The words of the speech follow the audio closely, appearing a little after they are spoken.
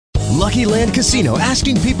Lucky Land Casino,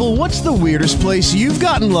 asking people, what's the weirdest place you've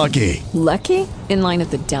gotten lucky? Lucky? In line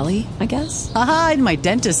at the deli, I guess? Aha, in my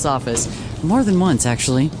dentist's office. More than once,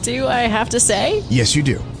 actually. Do I have to say? Yes, you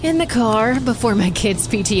do. In the car before my kids'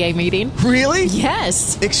 PTA meeting. Really?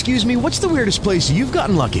 Yes. Excuse me, what's the weirdest place you've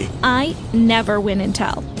gotten lucky? I never win and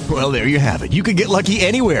tell. Well, there you have it. You can get lucky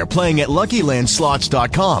anywhere, playing at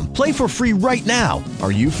LuckyLandSlots.com. Play for free right now.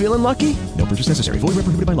 Are you feeling lucky? No purchase necessary. Void where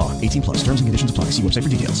prohibited by law. 18 plus. Terms and conditions apply. See website for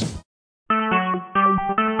details.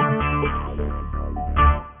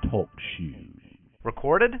 Talk shoes.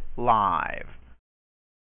 Recorded live.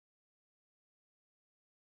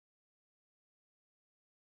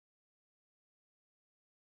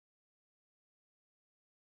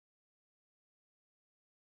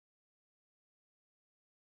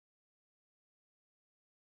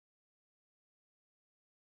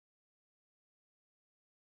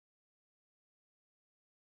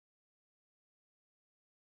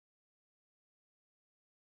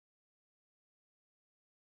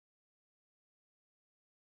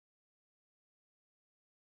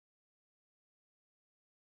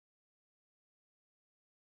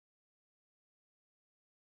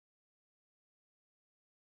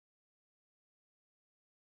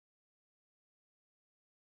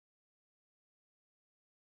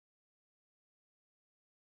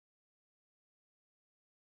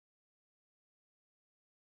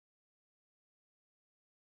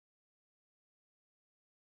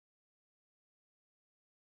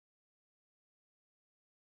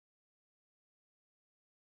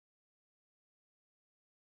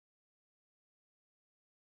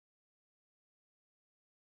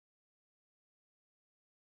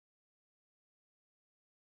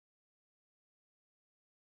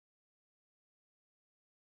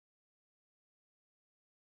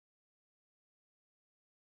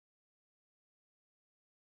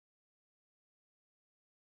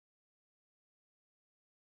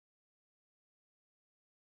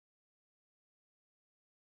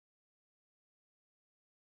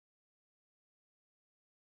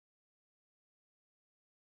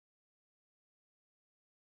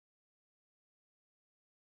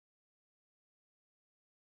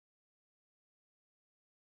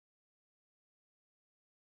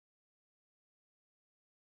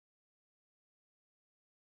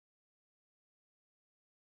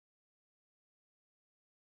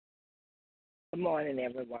 Good morning,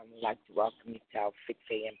 everyone. We'd like to welcome you to our 6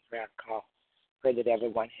 a.m. prayer call. Pray that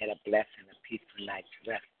everyone had a blessed and a peaceful night's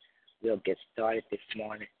rest. We'll get started this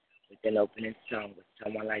morning with an opening song. Would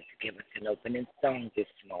someone like to give us an opening song this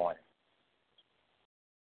morning?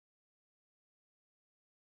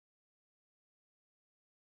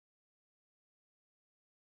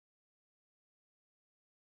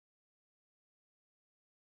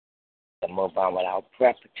 We'll move on with our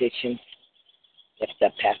prayer petitions. Lift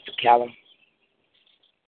up Pastor Callum,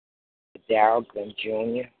 Darrell Glenn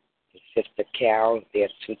Jr., his sister Carol, their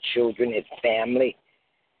 2 children, his family.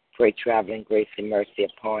 Pray traveling grace and mercy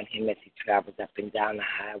upon him as he travels up and down the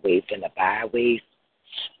highways and the byways.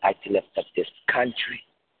 I'd like to lift up this country.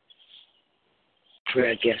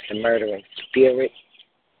 Pray against the murdering spirit.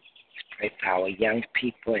 Pray for our young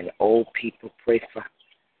people and old people. Pray for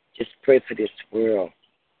this world,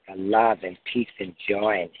 for love and peace and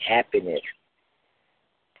joy and happiness.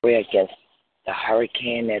 Pray against the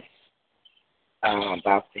hurricane that's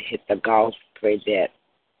about to hit the Gulf. Pray that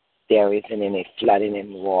there isn't any flooding in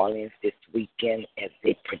New Orleans this weekend as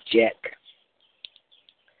they project.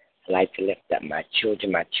 I'd like to lift up my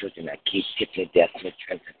children are Keith, Tiffany, Desmond,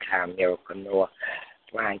 Trenton, Kyle, Miracle, Noah,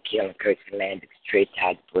 Brian, Keelan, Kirsten, Landis, Trey,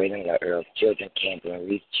 Todd, Braden, the Earl's children, Campbell and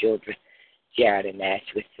Reed's children, Jared and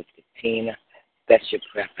Ashley, Sister Tina. Special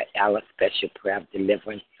prayer for Ella, special prayer of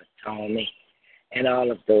deliverance for Tony, and all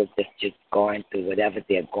of those that's just going through whatever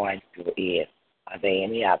they're going through is. Are there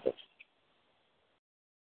any others?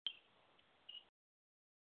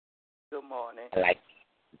 Good morning.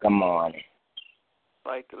 Good morning. I'd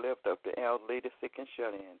like to lift up the elderly, the sick and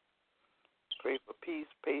shut in. Pray for peace,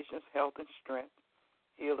 patience, health, and strength,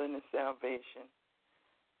 healing and salvation.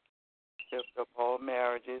 Lift up all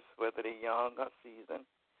marriages, whether they're young or seasoned.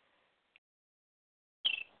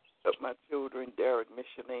 Lift up my children, Derek,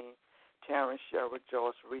 Micheline, Terrence, Sherwood,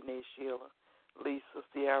 Joyce, Renee, Sheila, Lisa,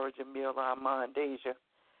 Sierra, Jamila, Armand, Deja,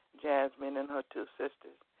 Jasmine and her 2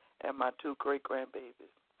 sisters, and my 2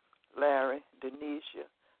 great-grandbabies, Larry, Denisha,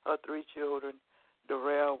 her 3 children,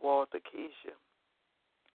 Darrell, Walter, Keisha,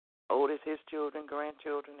 Otis, his children,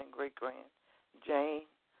 grandchildren, and great-grand, Jane,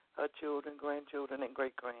 her children, grandchildren, and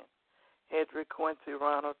great-grand, Hedrick, Quincy,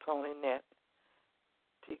 Ronald, Tony, Nett,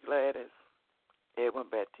 T. Gladys, Edwin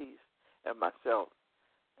Baptiste, and myself.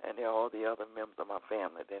 and all the other members of my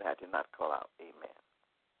family that I did not call out. Amen.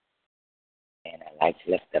 And I'd like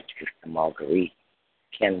to lift up Sister Marguerite,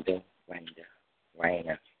 Kendall, Brenda,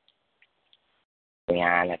 Raina,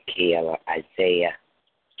 Brianna, Kayla, Isaiah,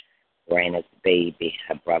 Raina's baby,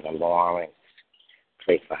 her brother Lawrence.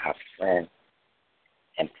 Pray for her friend,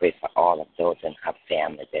 and pray for all of those in her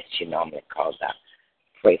family that she normally calls out.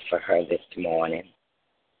 Pray for her this morning.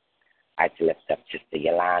 I'd like to lift up Sister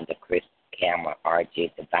Yolanda, Chris, Cameron,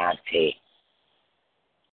 RJ, Devante,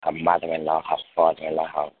 her mother-in-law, her father-in-law,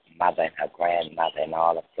 her mother and her grandmother, and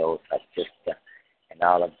all of those, her sister, and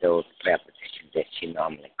all of those prayer petitions that she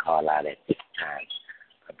normally call out at this time,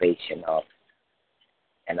 probation officer,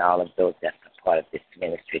 and all of those that's a part of this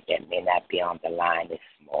ministry that may not be on the line this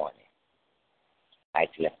morning. I'd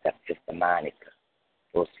like to lift up Sister Monica,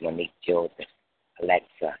 Bruce, Monique, Joseph,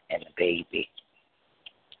 Alexa, and the baby.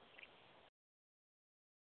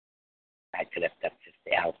 I'd like to lift up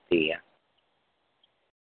Sister Althea,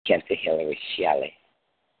 Kenta Hillary Shelley,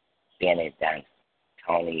 Bennett,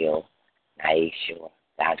 Antonio, Naisha,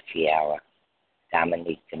 Don Fiera,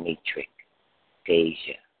 Dominique Dimitri,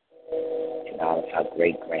 Deja, and all of her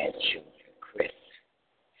great-grandchildren, Chris,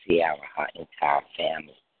 Sierra, her entire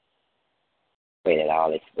family. Pray that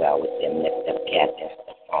all is well with them. Lift up Captain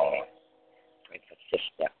Stephane. Pray for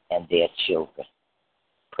Sister and their children.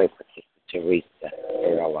 Pray for Sister Teresa,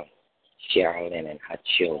 Earl, Sherilyn, and her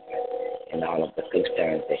children, and all of the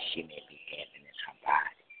concerns that she may be having in her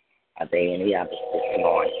body. Are there any others this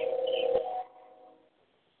morning?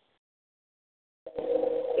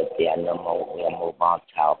 If there are no more, we'll move on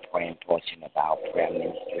to our praying portion of our prayer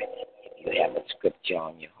ministry. If you have a scripture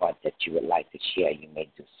on your heart that you would like to share, you may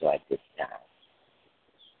do so at this time.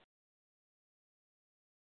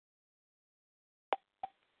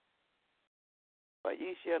 But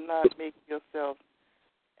ye shall not make yourself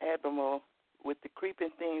abnormal with the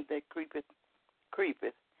creeping things that creepeth,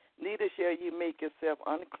 neither shall ye make yourself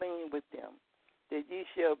unclean with them, that ye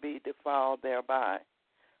shall be defiled thereby.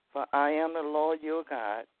 For I am the Lord your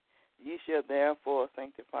God. Ye shall therefore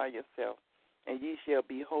sanctify yourself, and ye shall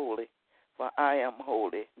be holy, for I am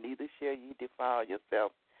holy. Neither shall ye defile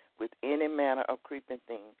yourself with any manner of creeping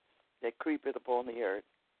thing that creepeth upon the earth.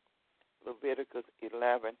 Leviticus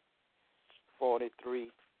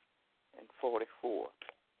 11:43 and 44.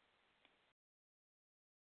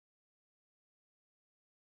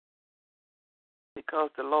 Because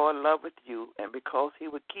the Lord loveth you, and because he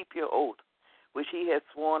would keep your oath, which he had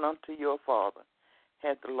sworn unto your father,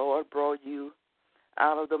 hath the Lord brought you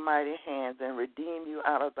out of the mighty hands and redeemed you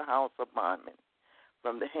out of the house of bondmen,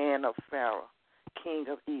 from the hand of Pharaoh, king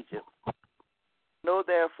of Egypt. Know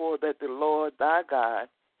therefore that the Lord thy God,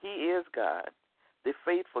 he is God, the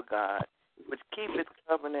faithful God, which keepeth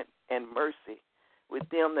covenant and mercy with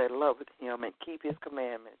them that loveth him and keep his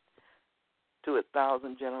commandments to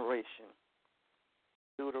 1,000 generations.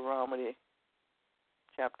 Deuteronomy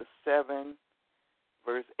chapter 7,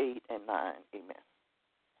 verse 8 and 9. Amen.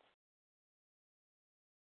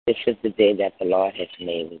 This is the day that the Lord has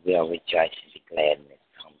made. We will rejoice and be glad in it.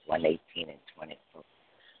 Psalms 118 and 24.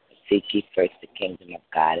 But seek ye first the kingdom of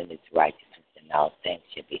God and his righteousness, and all things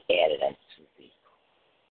shall be added unto thee.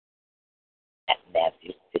 At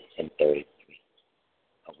Matthew 6 and 33.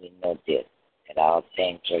 But we know this, that all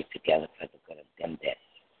things work together for the good of them that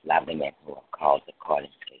love him and who are called according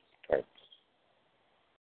to his purpose.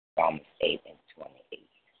 Romans 8 and 28.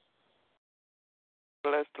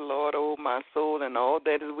 Bless the Lord, O my soul, and all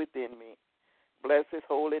that is within me. Bless his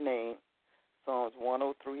holy name. Psalms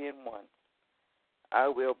 103 and 1. I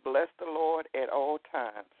will bless the Lord at all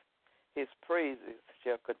times. His praises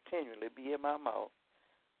shall continually be in my mouth.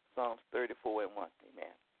 Psalms 34 and 1.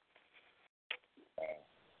 Amen.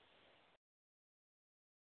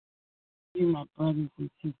 You, my brothers and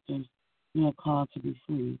sisters, you are called to be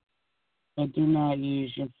free, but do not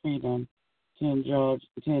use your freedom to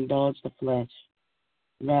indulge the flesh.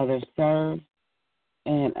 Rather, serve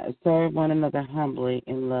one another humbly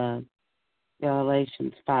in love.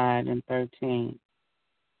 Galatians 5 and 13.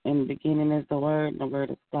 In the beginning is the Word, and the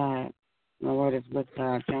Word is God, and the Word is with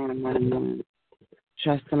God. John 1 and 1.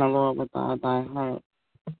 Trust in the Lord with all thy heart.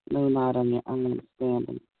 Lean not on your own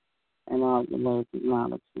understanding, and all the Lord's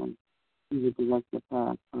acknowledgement. He will direct your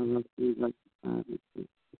path, and he will direct your path.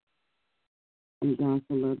 And God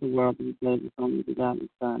so loved the world that he gave his only begotten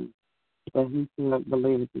Son, that whosoever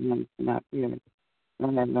believeth in him shall not perish,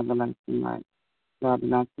 but have everlasting life. God did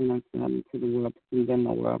not send unto him into the world to condemn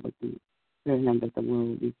the world, but to fear him that the world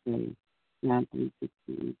will be saved. John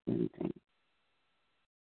 3:16 and 17.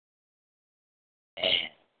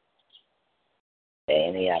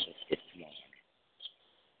 Any others this morning?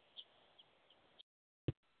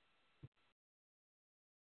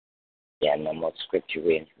 There are no more scripture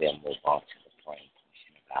readings. We'll move on to the praying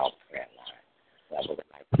portion of our prayer line. So I would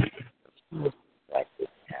like to like this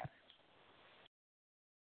time.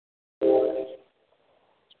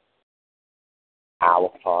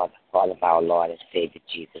 Our Father, Father of our Lord and Savior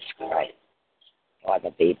Jesus Christ, Father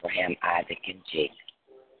of Abraham, Isaac, and Jacob.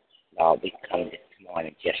 Lord, we come this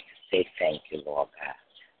morning just to say thank you, Lord God.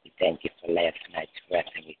 We thank you for last night's rest,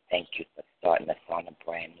 and we thank you for starting us on a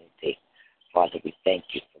brand new day. Father, we thank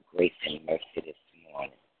you for grace and mercy this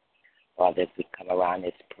morning. Father, as we come around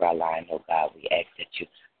this prayer line, oh God, we ask that you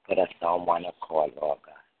put us on one accord, Lord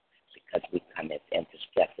God, because we come as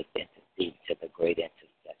intercessors, intercede to the great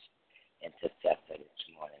intercessor this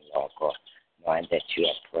morning, Lord God, knowing that you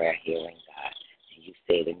are prayer hearing God. And you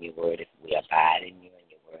said in your word, if we abide in you and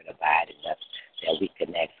your word abide in us, that we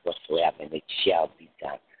can ask whatsoever and it shall be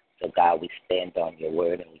done. So God, we stand on your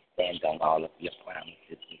word and we stand on all of your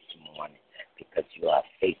promises this morning because you are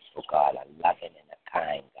a faithful God, a loving and a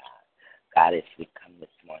kind God. God, as we come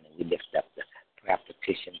this morning, we lift up the prayer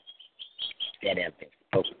petitions that have been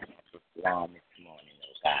spoken around this morning,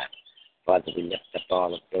 oh God. Father, we lift up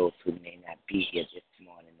all of those who may not be here this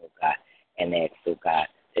morning, oh God, and ask, oh God,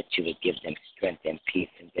 that you would give them strength and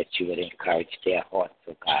peace and that you would encourage their hearts,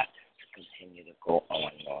 oh God, to continue to go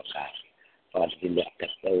on, Lord God. Father, we lift up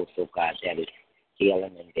those, oh God, that is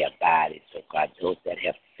healing in their bodies, oh God, those that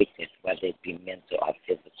have sickness, whether it be mental or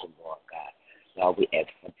physical, Lord God. Lord, we ask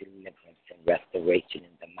for deliverance and restoration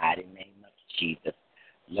in the mighty name of Jesus.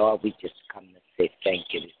 Lord, we just come to say thank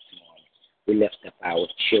you this morning. We lift up our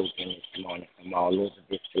children this morning from all over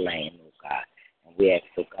this land, oh God. And we ask,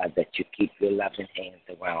 oh God, that you keep your loving hands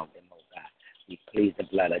around them, oh God. We plead the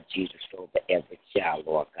blood of Jesus over every child,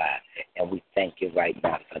 Lord God. And we thank you right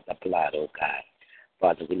now for the blood, oh God.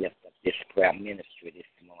 Father, we lift up this prayer ministry this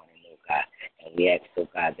morning, oh God. And we ask, oh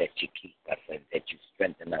God, that you keep us and that you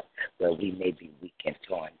strengthen us where we may be weak and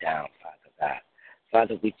torn down, Father God.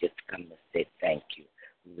 Father, we just come to say thank you.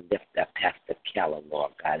 We lift up Pastor Keller,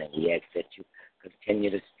 Lord God, and we ask that you continue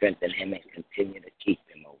to strengthen him and continue to keep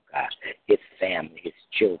him, oh God. His family, his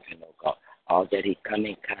children, oh God, all that he come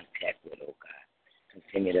in contact with, oh God.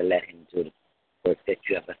 Continue to let him do the work that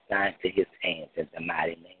you have assigned to his hands in the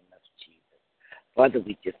mighty name of Jesus. Father,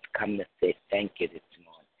 we just come to say thank you this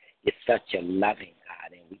morning. You're such a loving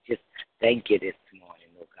God, and we just thank you this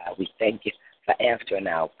morning, oh God. We thank you for answering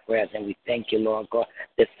our prayers, and we thank you, Lord God,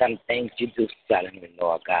 that some things you do suddenly,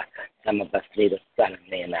 Lord God. Some of us need a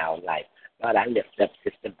suddenly in our life. Lord, I lift up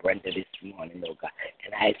Sister Brenda this morning, oh God,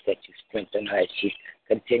 and I ask that you strengthen her as she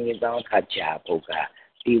continues on her job, oh God.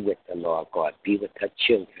 Be with the Lord God. Be with her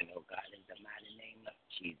children, oh God, in the mighty name of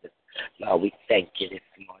Jesus. Lord, we thank you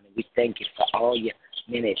this morning. We thank you for all your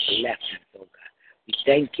many blessings, oh God. We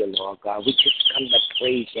thank you, Lord God. We just come to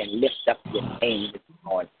praise you and lift up your name this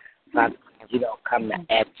morning. Father, we don't come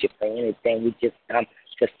to ask you for anything. We just come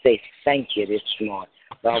to say thank you this morning.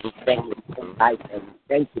 Lord, we thank you for life and we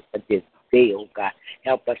thank you for this day, oh God.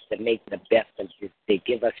 Help us to make the best of this day.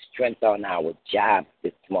 Give us strength on our jobs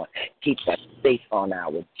this morning. Keep us safe on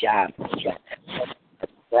our jobs, oh God.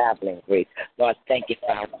 Traveling grace. Lord, thank you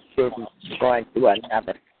for our children going through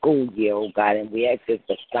another school year, oh God, and we ask as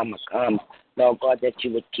the summer comes, Lord God, that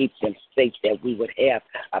you would keep them safe, that we would have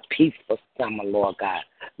a peaceful summer, Lord God.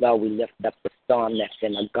 Lord, we lift up the storm that's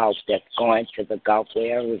in the Gulf, that's going to the Gulf,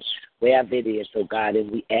 wherever it is, oh God, and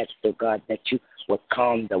we ask, oh God, that you would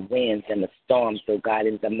calm the winds and the storms, oh God,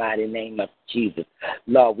 in the mighty name of Jesus.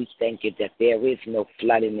 Lord, we thank you that there is no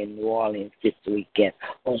flooding in New Orleans this weekend,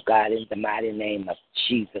 oh God, in the mighty name of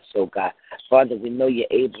Jesus, oh God. Father, we know you're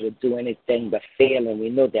able to do anything but fail, and we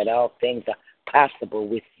know that all things are possible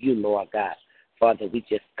with you, Lord God. Father, we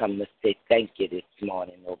just come to say thank you this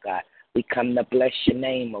morning, oh God. We come to bless your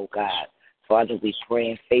name, oh God. Father, we pray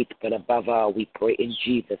in faith, but above all, we pray in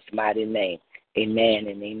Jesus' mighty name. Amen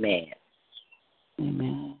and amen.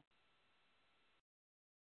 Amen.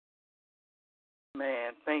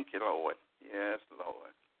 Man, thank you, Lord. Yes,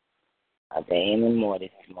 Lord. Are there any more this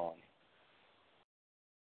morning?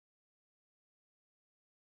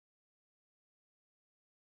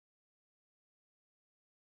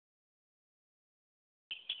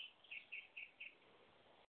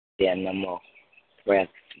 There are no more prayers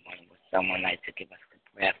this morning. Would someone like to give us the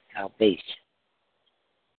prayer of salvation?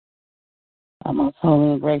 Our most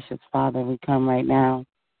holy and gracious Father, we come right now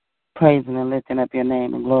praising and lifting up your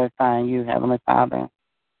name and glorifying you, Heavenly Father.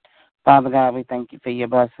 Father God, we thank you for your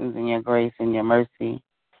blessings and your grace and your mercy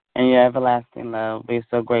and your everlasting love. We're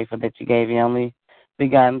so grateful that you gave your only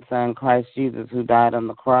begotten Son, Christ Jesus, who died on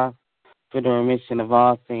the cross for the remission of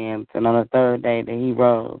all sins, and on the third day that he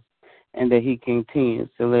rose and that he continues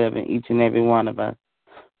to live in each and every one of us.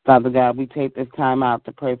 Father God, we take this time out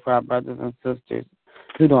to pray for our brothers and sisters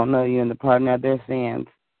who don't know you and the pardon of their sins.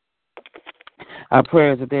 Our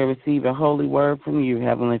prayers that they receive a holy word from you,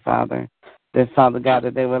 Heavenly Father. That, Father God,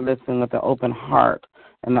 that they will listen with an open heart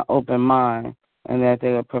and an open mind, and that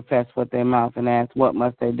they will profess with their mouth and ask, what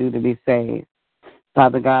must they do to be saved?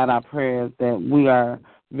 Father God, our prayers that we are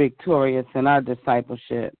victorious in our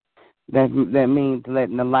discipleship. That means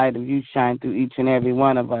letting the light of you shine through each and every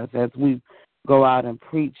one of us as we go out and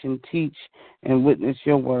preach and teach and witness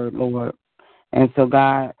your word, Lord. And so,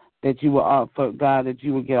 God, that you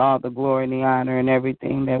will get all the glory and the honor and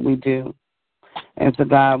everything that we do. And so,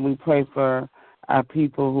 God, we pray for our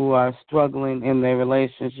people who are struggling in their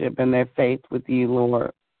relationship and their faith with you,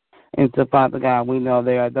 Lord. And so, Father God, we know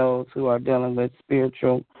there are those who are dealing with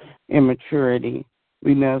spiritual immaturity.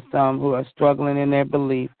 We know some who are struggling in their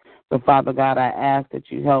belief. But, Father God, I ask that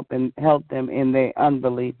you help them in their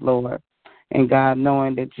unbelief, Lord. And, God,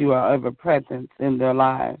 knowing that you are ever present in their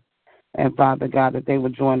lives. And, Father God, that they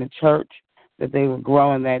would join the church, that they would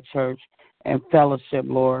grow in that church and fellowship,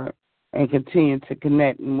 Lord, and continue to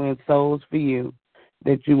connect and win souls for you,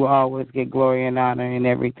 that you will always get glory and honor in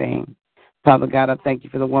everything. Father God, I thank you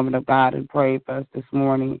for the woman of God who prayed for us this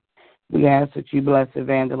morning. We ask that you bless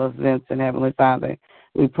Evangelist Vincent, Heavenly Father.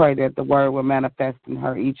 We pray that the word will manifest in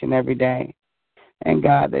her each and every day. And,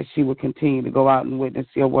 God, that she will continue to go out and witness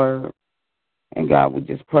your word. And, God, we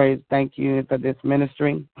just praise, thank you for this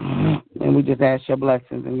ministry. And we just ask your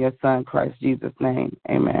blessings in your Son, Christ Jesus' name.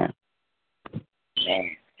 Amen.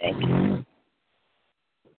 Amen. Thank you.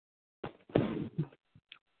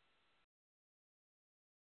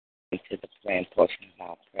 To the praying portion of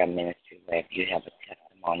our prayer ministry, where if you have a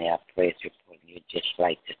testimony or praise report and you'd just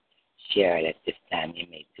like to share it at this time, you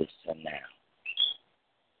may do so now.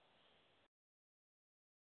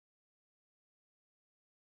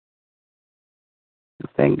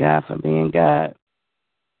 Thank God for being God.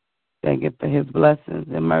 Thank you for his blessings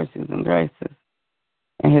and mercies and graces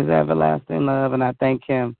and his everlasting love. And I thank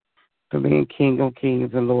him for being King of kings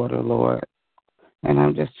and Lord of lords. And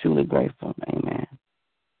I'm just truly grateful. Amen.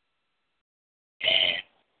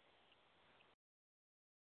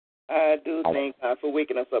 I do thank God for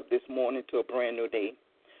waking us up this morning to a brand new day.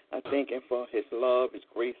 I thank him for his love, his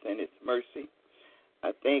grace, and his mercy.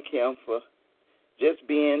 I thank him for just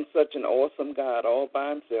being such an awesome God all by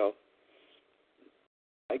himself.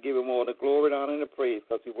 I give him all the glory, the honor, and the praise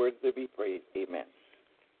because he's worthy to be praised. Amen.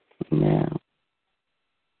 Yeah.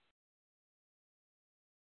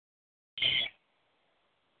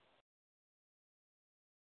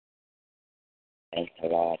 Thank the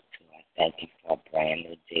Lord, too. I thank you for a brand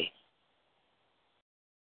new day.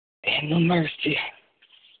 And no mercy.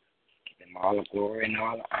 Give him all the glory and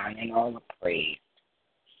all the honor and all the praise.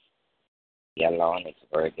 He alone is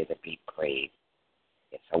worthy to be praised.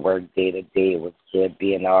 It's a work day today. It was good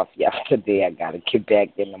being off yesterday. I got to get back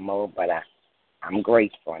in the mode, but I'm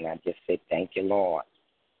grateful, and I just say thank you, Lord.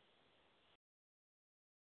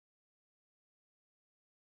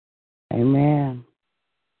 Amen.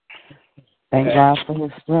 Thank God for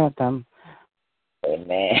his strength.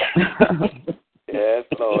 Amen. Yes,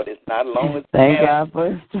 Lord. It's not long as thank God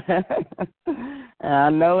for his strength. And I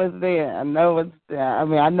know it's there. I know it's there. I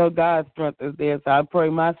mean, I know God's strength is there, so I pray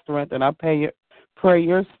my strength, and I pray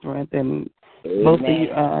your strength, and Amen. both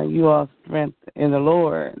of you all strength in the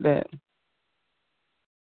Lord, that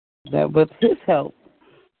with his help,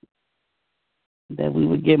 that we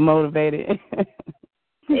would get motivated.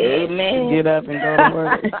 Amen. Get up and go to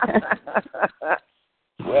work.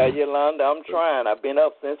 Well, Yolanda, I'm trying. I've been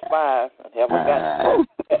up since 5. I haven't got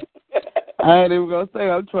I ain't even going to say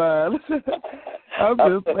I'm trying. I'm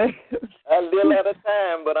just saying. A little at a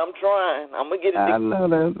time, but I'm trying. I'm going to get it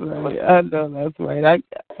together. I know that's right.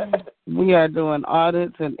 We are doing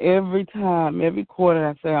audits, and every quarter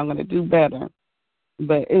I say I'm going to do better.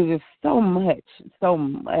 But it's just so much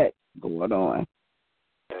going on.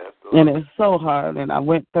 And it's so hard. And I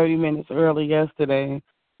went 30 minutes early yesterday.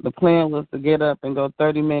 The plan was to get up and go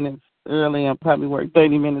 30 minutes early and probably work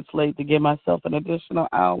 30 minutes late to give myself an additional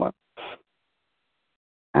hour.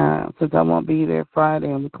 Since I won't be there Friday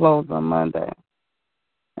and we close on Monday.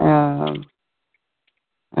 And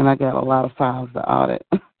I got a lot of files to audit.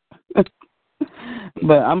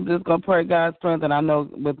 But I'm just going to pray God's strength, and I know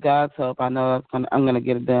with God's help, I know I'm going to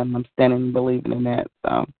get it done. I'm standing and believing in that.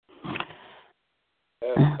 So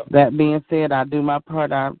that being said, I do my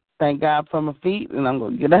part. I thank God for my feet, and I'm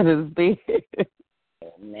going to get out of this bed.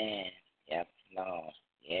 Amen. Yes, Lord.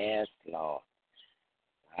 Yes, Lord.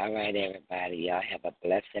 All right, everybody. Y'all have a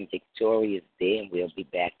blessed and victorious day, and we'll be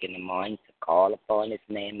back in the morning to call upon his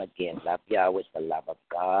name again. Love y'all with the love of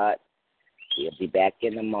God. We'll be back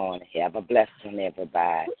in the morning. Have a blessed one,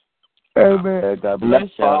 everybody. Amen. God bless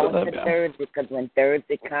Look y'all. forward to Thursday, because when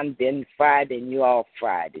Thursday comes, then Friday, and you off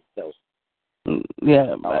Friday. So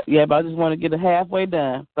yeah, but I just want to get it halfway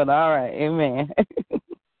done. But all right, amen.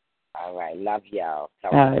 all right, love y'all.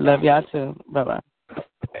 All right, love y'all too. Bye-bye.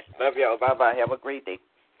 Love y'all. Bye-bye. Have a great day.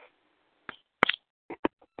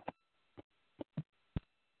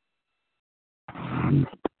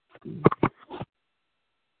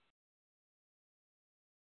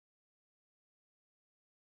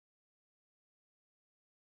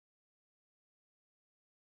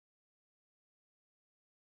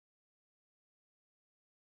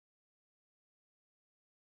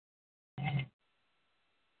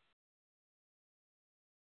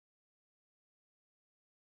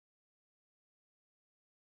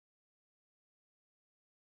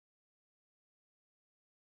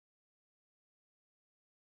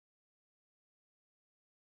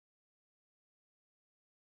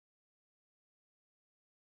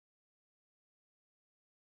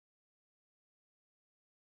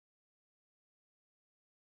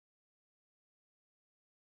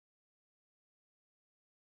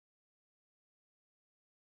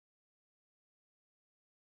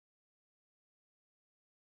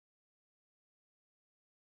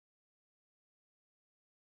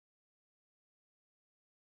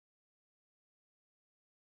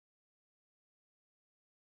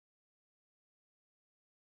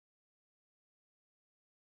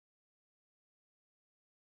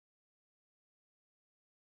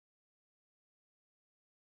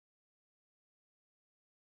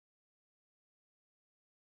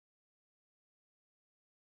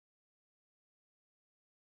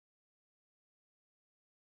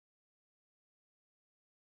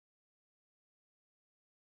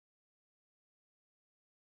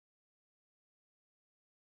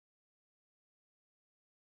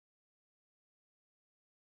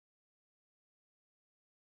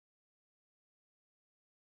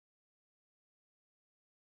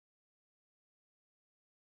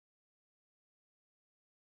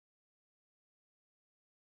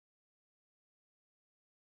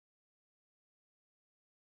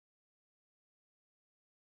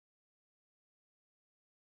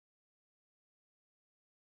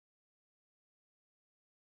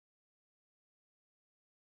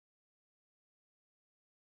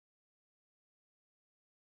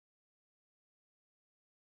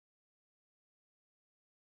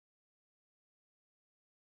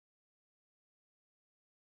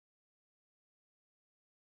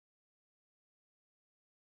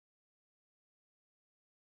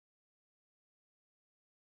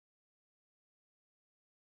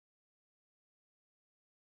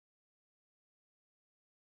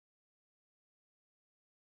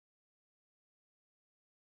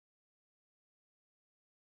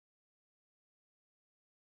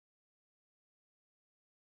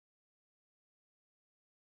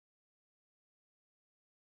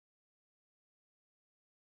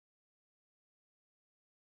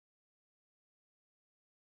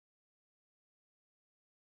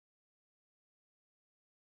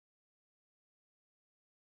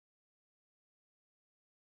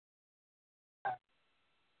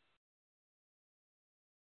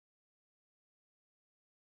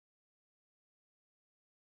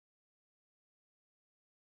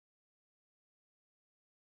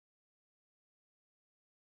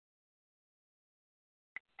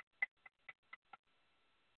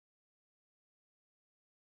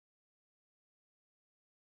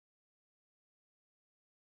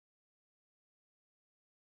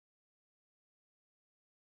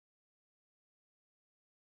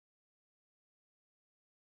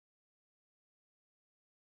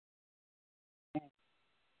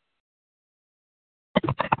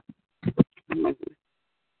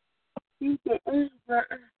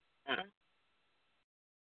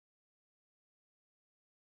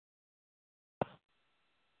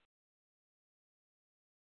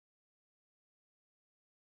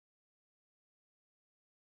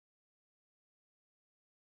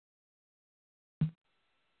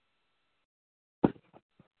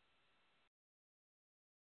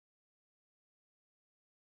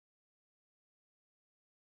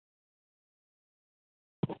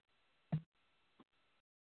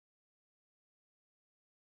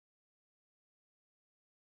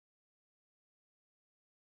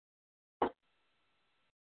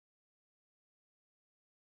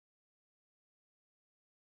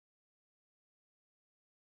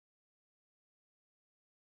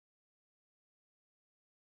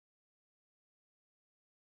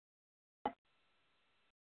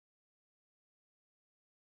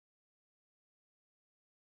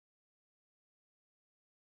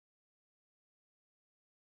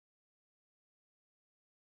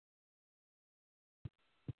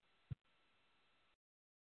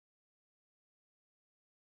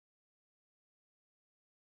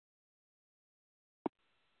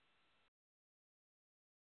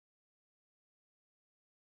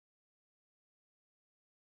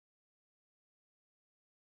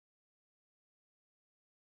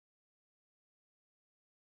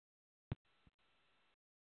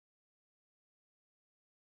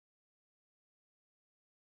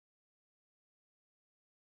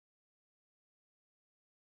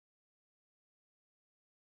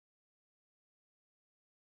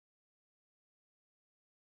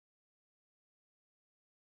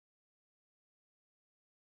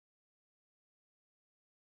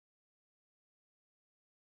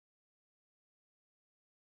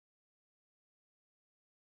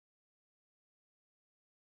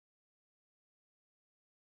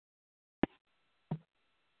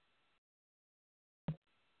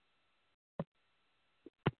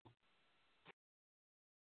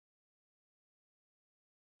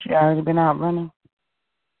 She already been out running.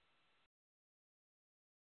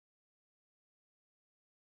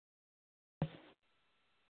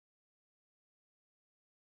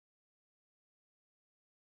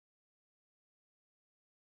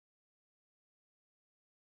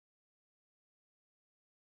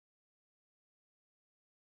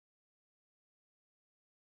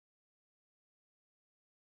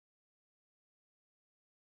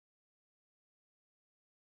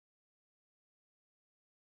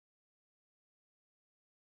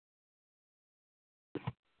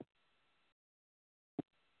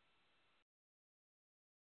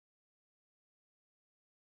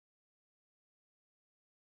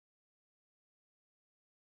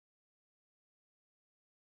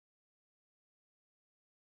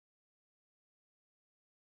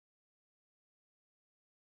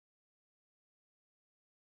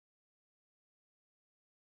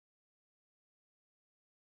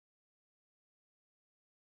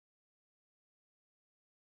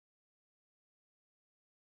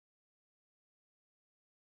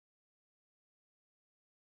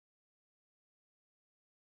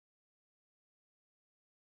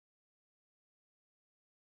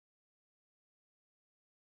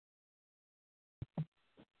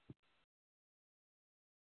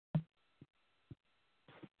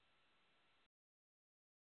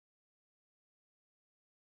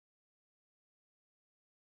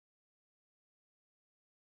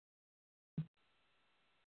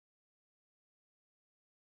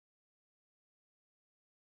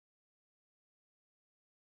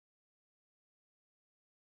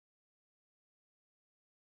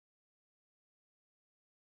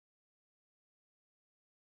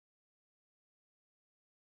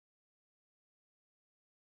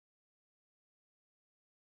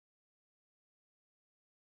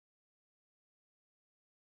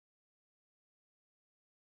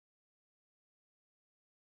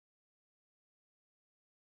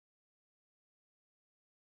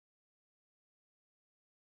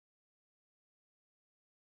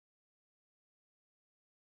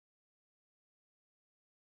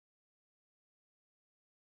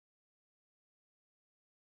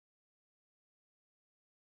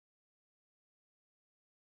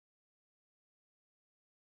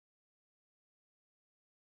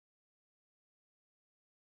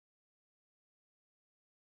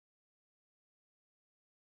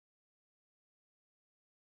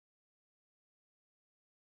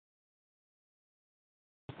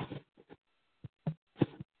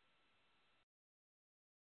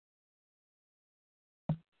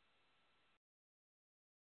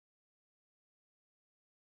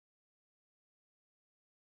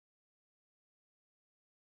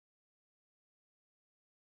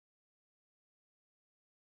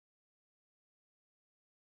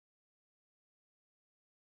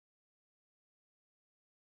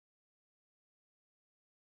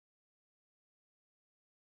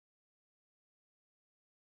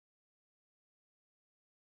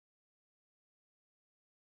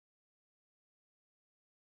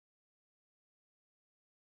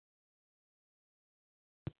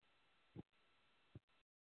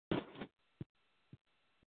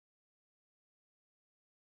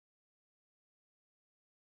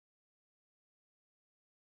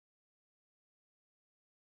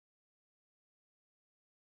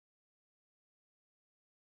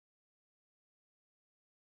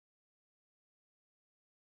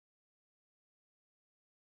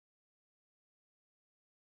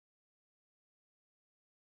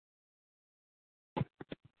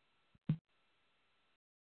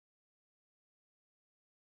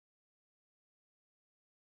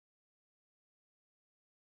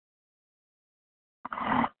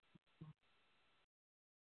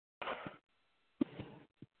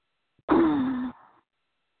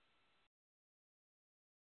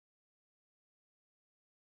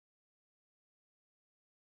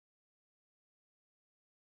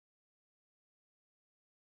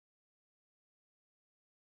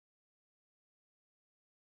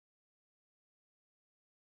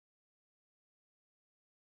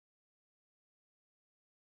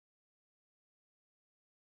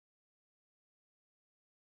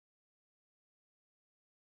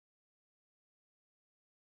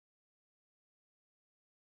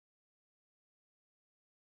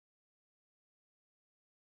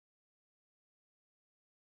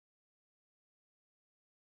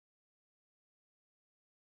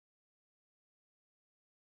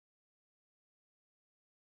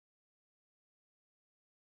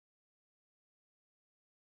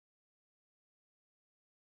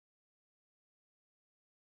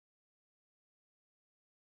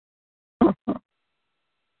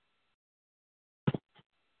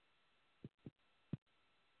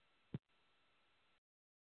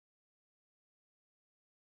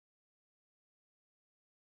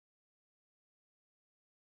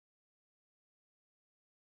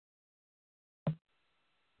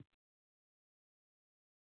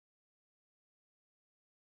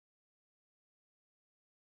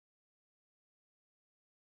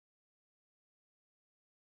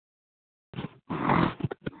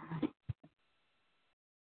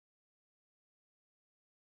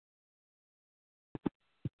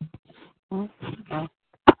 Mm-hmm.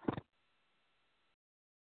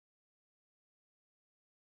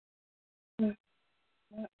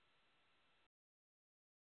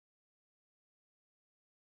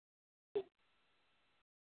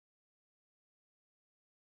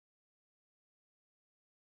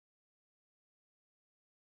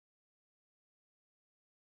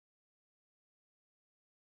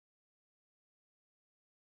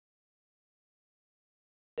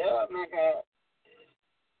 Oh my God.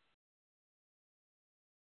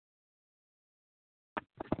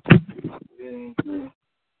 Mm-hmm.